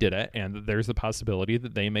accept that they did it and that there's the possibility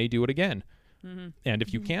that they may do it again. Mm-hmm. And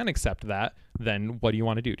if you can accept that, then what do you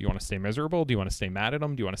want to do? Do you want to stay miserable? Do you want to stay mad at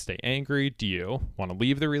them? Do you want to stay angry? Do you want to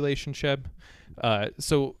leave the relationship?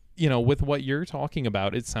 So, with what you're talking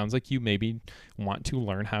about, it sounds like you maybe want to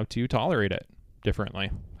learn how to tolerate it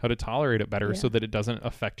differently, how to tolerate it better so Yeah. that it doesn't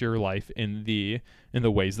affect your life in the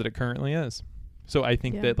ways that it currently is. So I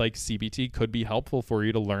think Yeah. that CBT could be helpful for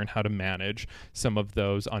you to learn how to manage some of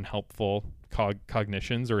those unhelpful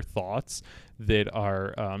cognitions or thoughts that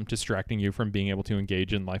are distracting you from being able to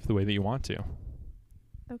engage in life the way that you want to.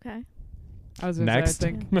 Okay. I was gonna Next. say,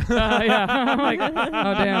 I think. Yeah. I'm like,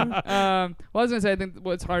 oh damn. Well, I was gonna say, I think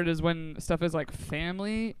what's hard is when stuff is like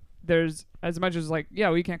family. There's as much as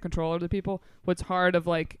we can't control other people. What's hard of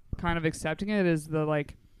kind of accepting it is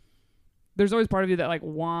there's always part of you that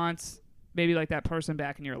wants maybe that person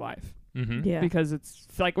back in your life. Mm-hmm. Yeah. Because it's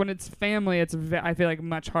when it's family, it's I feel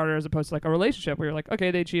much harder as opposed to a relationship where you're like,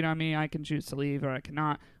 okay, they cheat on me, I can choose to leave or I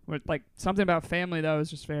cannot. With something about family though is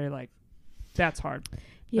just very that's hard.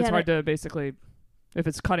 Yeah. It's and hard to basically, if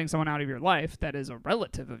it's cutting someone out of your life that is a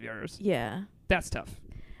relative of yours, Yeah. that's tough.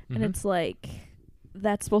 Mm-hmm. And it's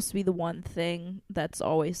that's supposed to be the one thing that's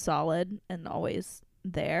always solid and always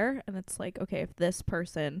there. And it's okay, if this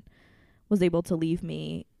person was able to leave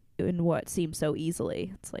me in what seems so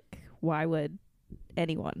easily, it's why would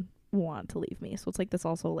anyone want to leave me? So it's this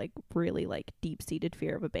also really deep-seated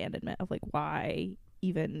fear of abandonment of why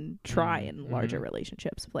even try in larger Mhm.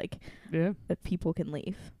 relationships of Yeah. that people can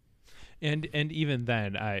leave. And even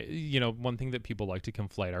then, one thing that people like to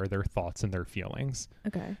conflate are their thoughts and their feelings.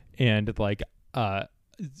 Okay. And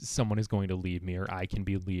someone is going to leave me, or I can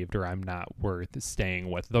be leaved, or I'm not worth staying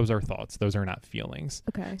with. Those are thoughts. Those are not feelings.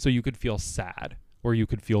 Okay. So you could feel sad, or you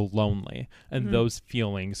could feel lonely, and Mhm. those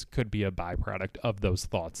feelings could be a byproduct of those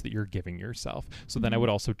thoughts that you're giving yourself. So then I Mhm. would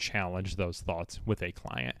also challenge those thoughts with a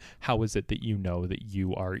client. How is it that you know that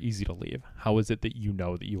you are easy to leave? How is it that you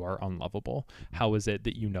know that you are unlovable? How is it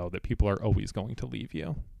that you know that people are always going to leave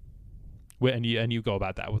you? And you go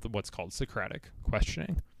about that with what's called Socratic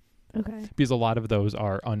questioning, Okay. because a lot of those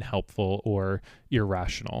are unhelpful or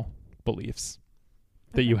irrational beliefs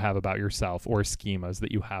that you Okay. have about yourself, or schemas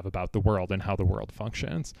that you have about the world and how the world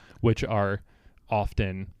functions, which are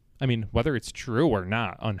often, whether it's true or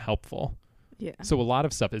not, unhelpful. Yeah. So a lot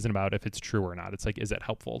of stuff isn't about if it's true or not. It's is it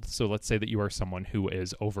helpful? So let's say that you are someone who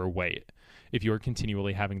is overweight if you're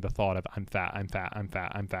continually having the thought of I'm fat, I'm fat, I'm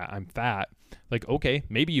fat, I'm fat, I'm fat, like, okay,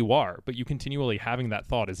 maybe you are, but you continually having that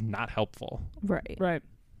thought is not helpful. Right. Right.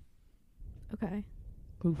 Okay.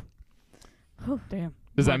 Damn.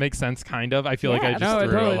 Does that make sense? Kind of. I feel like I Yeah. just No, it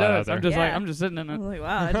threw totally a lot out does. there. I'm just like, Yeah. I'm just sitting in I it. was like,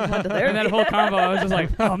 wow, I just went to And therapy. that whole combo, I was just like,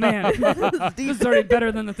 oh man, this is already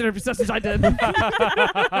better than the therapy sessions I did.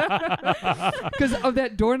 Because of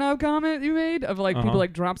that doorknob comment you made of like people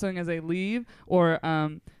like drop something as they leave, or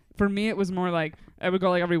for me it was more like I would go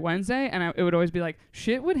like every Wednesday, and it would always be like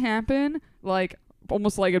shit would happen like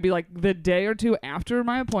almost like it'd be like the day or two after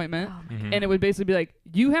my appointment, Mhm. and it would basically be like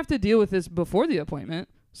you have to deal with this before the appointment.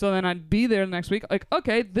 So then I'd be there the next week, like,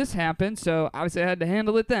 okay, this happened, so obviously I had to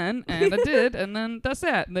handle it then, and I did, and then that's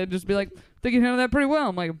that. And they'd just be like, think you handled that pretty well.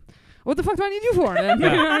 I'm like, what the fuck do I need you for, man?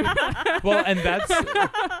 Yeah. Well, and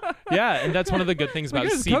that's one of the good things Like,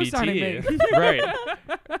 about you're just co-signing CBT. Right.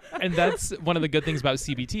 And that's one of the good things about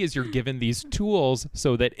CBT is you're given these tools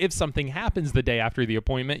so that if something happens the day after the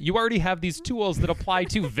appointment, you already have these tools that apply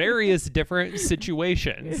to various different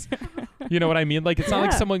situations. You know what I mean? Like, it's not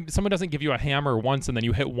like Yeah. someone doesn't give you a hammer once and then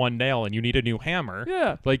you hit one nail and you need a new hammer.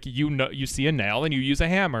 Yeah. Like, you see a nail and you use a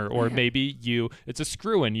hammer, or maybe it's a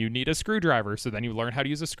screw and you need a screwdriver, so then you learn how to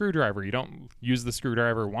use a screwdriver. You don't use the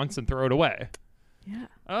screwdriver once and throw it away. Yeah.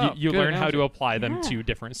 Oh, You good learn how analogy. to apply them Yeah. to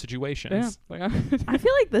different situations. Yeah. Like, I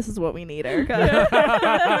feel like this is what we need, Erica.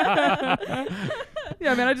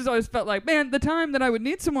 yeah, man, I just always felt like, man, the time that I would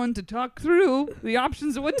need someone to talk through the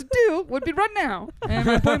options of what to do would be right now. And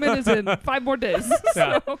my appointment is in 5 more days.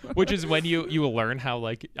 Yeah. So. Which is when you will learn how,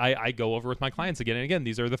 like, I go over with my clients again and again,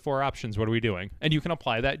 these are the 4 options. What are we doing? And you can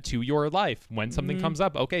apply that to your life. When something comes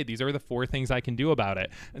up, okay, these are the 4 things I can do about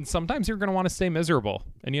it. And sometimes you're going to want to stay miserable.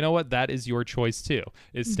 And you know what? That is your choice too.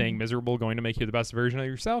 Is staying miserable going to make you the best version of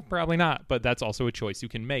yourself? Probably not. But that's also a choice you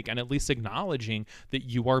can make. And at least acknowledging that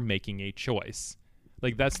you are making a choice.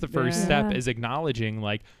 Like, that's the first Yeah. step, is acknowledging,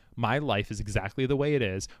 like, my life is exactly the way it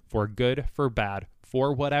is, for good, for bad,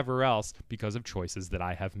 for whatever else, because of choices that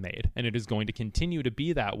I have made. And it is going to continue to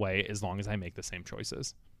be that way as long as I make the same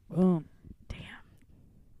choices. Boom. Damn.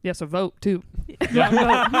 Yeah, so vote too. Yeah.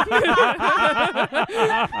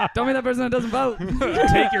 Don't be that person that doesn't vote.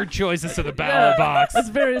 Take your choices to the ballot box. That's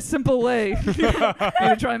a very simple way for you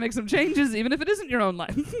to try and make some changes, even if it isn't your own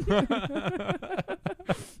life.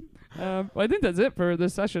 Well, I think that's it for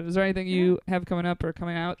this session. Is there anything you have coming up or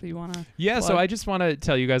coming out that you want to? Yeah, so plug? I just want to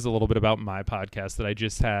tell you guys a little bit about my podcast that I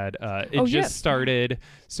just had. It just yes. started.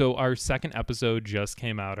 So our second episode just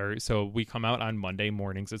came out. So we come out on Monday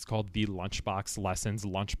mornings. It's called The Lunchbox Lessons,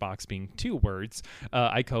 lunchbox being 2 words.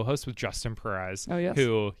 I co-host with Justin Perez, Oh, yes.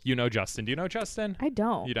 who, you know Justin. Do you know Justin? I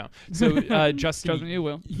don't. You don't. So Justin Trust me, you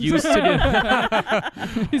will. used to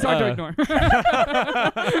do... He's hard to ignore.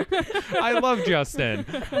 I love Justin.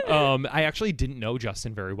 I actually didn't know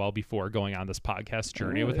Justin very well before going on this podcast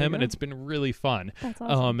journey Oh, with there him, you and go. it's been really fun. That's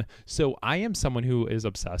awesome. So I am someone who is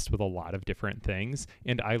obsessed with a lot of different things,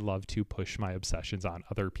 and I love to push my obsessions on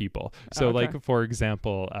other people. So, Okay. like, for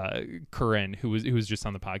example, Corinne, who was just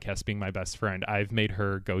on the podcast, being my best friend, I've made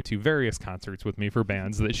her go to various concerts with me for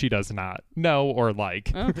bands that she does not know or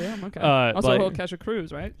like. Oh, damn. Okay. Uh, Also, like- a whole Kesha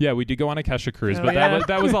Cruise, right? Yeah, we did go on a Kesha cruise, Oh, but yeah.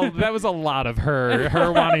 that was a lot of her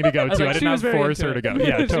wanting to go I was to. like, I did she not was very force into her to it. go.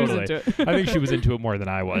 Yeah, She was totally. into it. I think she was into it more than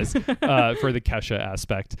I was for the Kesha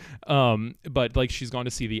aspect. But like, she's gone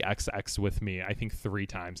to see the XX with me, I think 3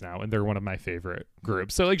 times now, and they're one of my favorite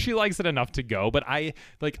groups. So like, she likes it enough to go. But I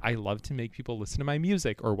love to make people listen to my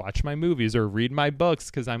music or watch my movies or read my books,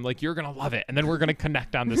 because I'm like, you're gonna love it, and then we're gonna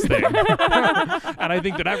connect on this thing. And I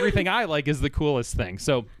think that everything I like is the coolest thing.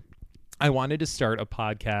 So I wanted to start a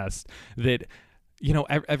podcast that, you know,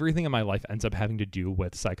 everything in my life ends up having to do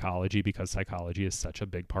with psychology, because psychology is such a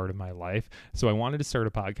big part of my life. So I wanted to start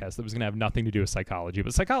a podcast that was going to have nothing to do with psychology,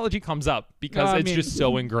 but psychology comes up because No, I it's mean- just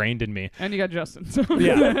so ingrained in me. And you got Justin. So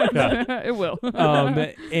Yeah. it will.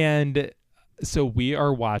 And so we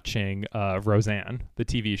are watching Roseanne, the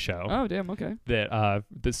TV show. Oh, damn. Okay. That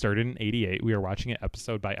started in '88. We are watching it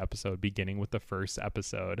episode by episode, beginning with the first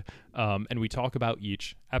episode, and we talk about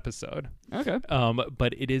each episode. Okay.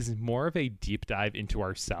 But it is more of a deep dive into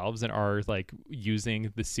ourselves and are like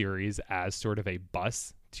using the series as sort of a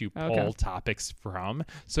bus to pull Okay. topics from.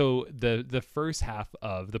 So the first half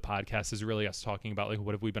of the podcast is really us talking about, like,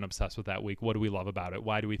 what have we been obsessed with that week? What do we love about it?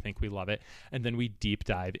 Why do we think we love it? And then we deep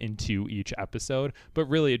dive into each episode. But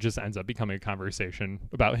really, it just ends up becoming a conversation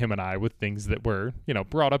about him and I with things that were, you know,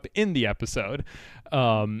 brought up in the episode.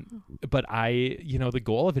 But the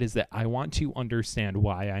goal of it is that I want to understand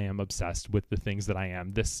why I am obsessed with the things that I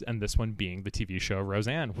am. This one being the TV show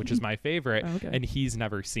Roseanne, which is my favorite, Okay. and he's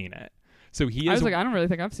never seen it. So he I is was like, I don't really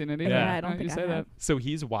think I've seen it either. Yeah, I don't Now think you I say have. that. so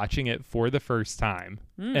he's watching it for the first time,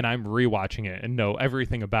 Mm. and I'm rewatching it and know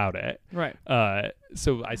everything about it. Right.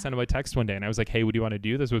 So I sent him a text one day, and I was like, "Hey, would you want to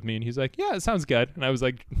do this with me?" And he's like, "Yeah, it sounds good." And I was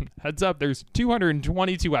like, "Heads up, there's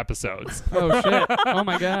 222 episodes." Oh shit. Oh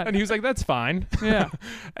my god. And he was like, "That's fine." Yeah.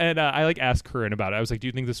 And I like asked Corinne about it. I was like, "Do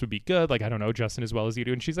you think this would be good? Like, I don't know Justin as well as you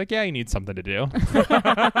do." And she's like, "Yeah, he needs something to do."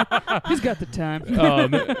 He's got the time.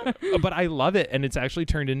 But I love it, and it's actually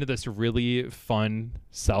turned into this really fun,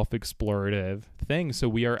 self-explorative thing. So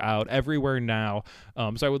we are out everywhere now.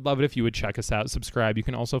 So I would love it if you would check us out, subscribe. You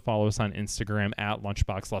can also follow us on Instagram at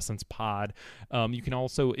Lunchbox Lessons Pod. You can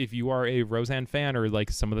also, if you are a Roseanne fan or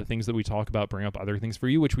like some of the things that we talk about, bring up other things for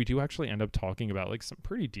you, which we do actually end up talking about, like some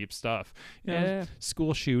pretty deep stuff. You know, Yeah.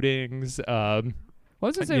 school shootings, What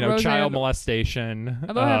was it say? you know, Roseanne, child molestation.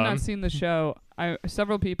 although I have not seen the show,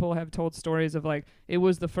 several people have told stories of like it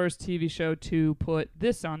was the first TV show to put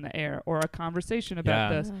this on the air or a conversation about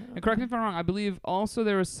Yeah. this. And correct me if I'm wrong. I believe also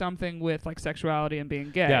there was something with like sexuality and being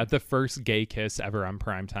gay. Yeah, the first gay kiss ever on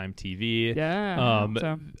primetime TV. Yeah.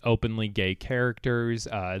 So, Openly gay characters.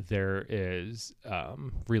 There is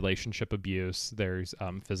relationship abuse. There's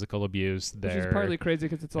physical abuse. which is partly crazy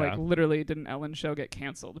because it's like literally didn't Ellen show get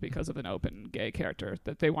canceled because of an open gay character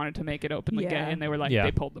that they wanted to make it openly Yeah. gay and they were like Yeah.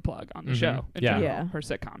 they pulled the plug on the Mhm. show. In Yeah. general, Yeah. her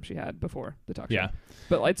sitcom she had before the talk Yeah. show.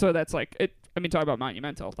 But like so that's like it. I mean, talk about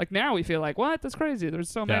monumental. Like now we feel like what? That's crazy. There's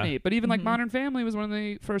so Yeah. many. But even like Mhm. Modern Family was one of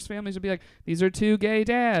the first families to be like these are two gay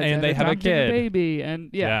dads And they have a adopting kid. baby and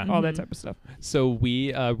yeah, Yeah. all that Mhm. type of stuff. So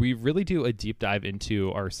we really do a deep dive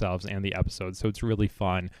into ourselves and the episodes, so it's really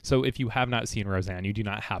fun. So if you have not seen Roseanne, you do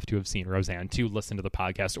not have to have seen Roseanne to listen to the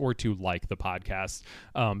podcast or to like the podcast,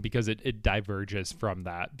 because it diverges from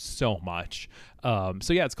that so much.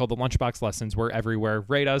 So yeah, it's called the Lunchbox Lessons. We're everywhere.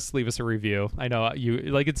 Rate us, leave us a review. I know you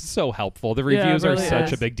like it's so helpful. The Yeah, it reviews are really such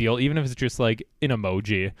is. a big deal, even if it's just like an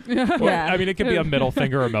emoji. Yeah. Or, Yeah. I mean, it could be a middle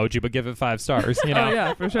finger emoji, but give it 5 stars. You know. Oh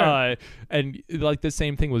yeah, for sure. And like the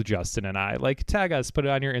same thing with Justin and I. Like tag us, put it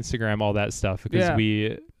on your Instagram, all that stuff, because Yeah.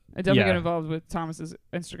 we I definitely yeah. get involved with Thomas's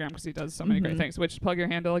Instagram because he does so many great Mhm. things. Which plug your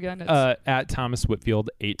handle again? It's at Thomas Whitfield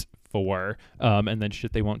 84, and then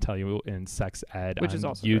shit they won't tell you in sex ed Which on is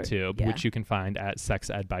also great. YouTube, Yeah. which you can find at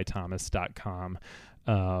sexedbythomas.com.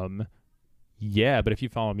 Yeah, but if you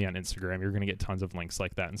follow me on Instagram, you're going to get tons of links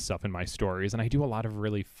like that and stuff in my stories. And I do a lot of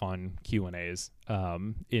really fun Q&As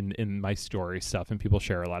in my story stuff, and people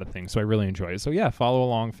share a lot of things. So I really enjoy it. So yeah, follow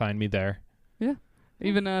along, find me there.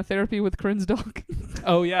 even therapy with Corinne's dog.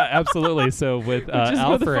 Oh yeah, absolutely. So with Which is one of the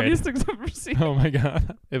Alfred. funniest things I've ever seen. Oh my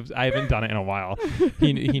god, I haven't done it in a while.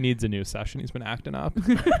 He needs a new session. He's been acting up.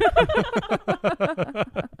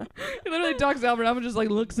 He literally talks to Alfred up and just like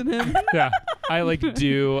looks at him. Yeah, I like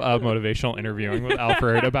do motivational interviewing with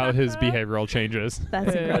Alfred about his behavioral changes.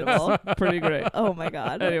 That's incredible. It's pretty great. Oh my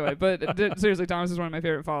god. Anyway, but seriously, Thomas is one of my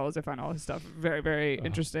favorite follows. I find all his stuff very, very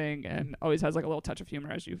interesting and always has like a little touch of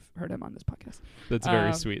humor, as you've heard him on this podcast. That's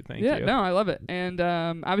very sweet. Thank yeah, you. no, I love it. And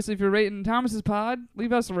obviously, if you're rating Thomas's pod,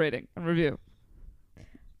 leave us a rating and review.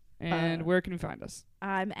 And where can you find us?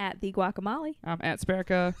 I'm at the guacamole. I'm at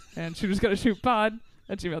Sparka, and she just got to shoot pod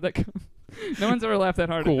at gmail.com. No one's ever laughed that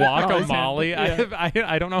hard. at Molly's Guacamole. hand.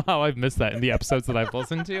 I don't know how I've missed that in the episodes that I've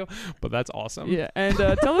listened to, but that's awesome. Yeah, and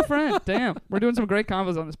tell a friend. Damn, we're doing some great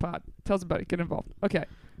combos on this pod. Tell somebody, get involved. Okay,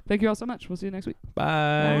 thank you all so much. We'll see you next week.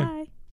 Bye. Bye.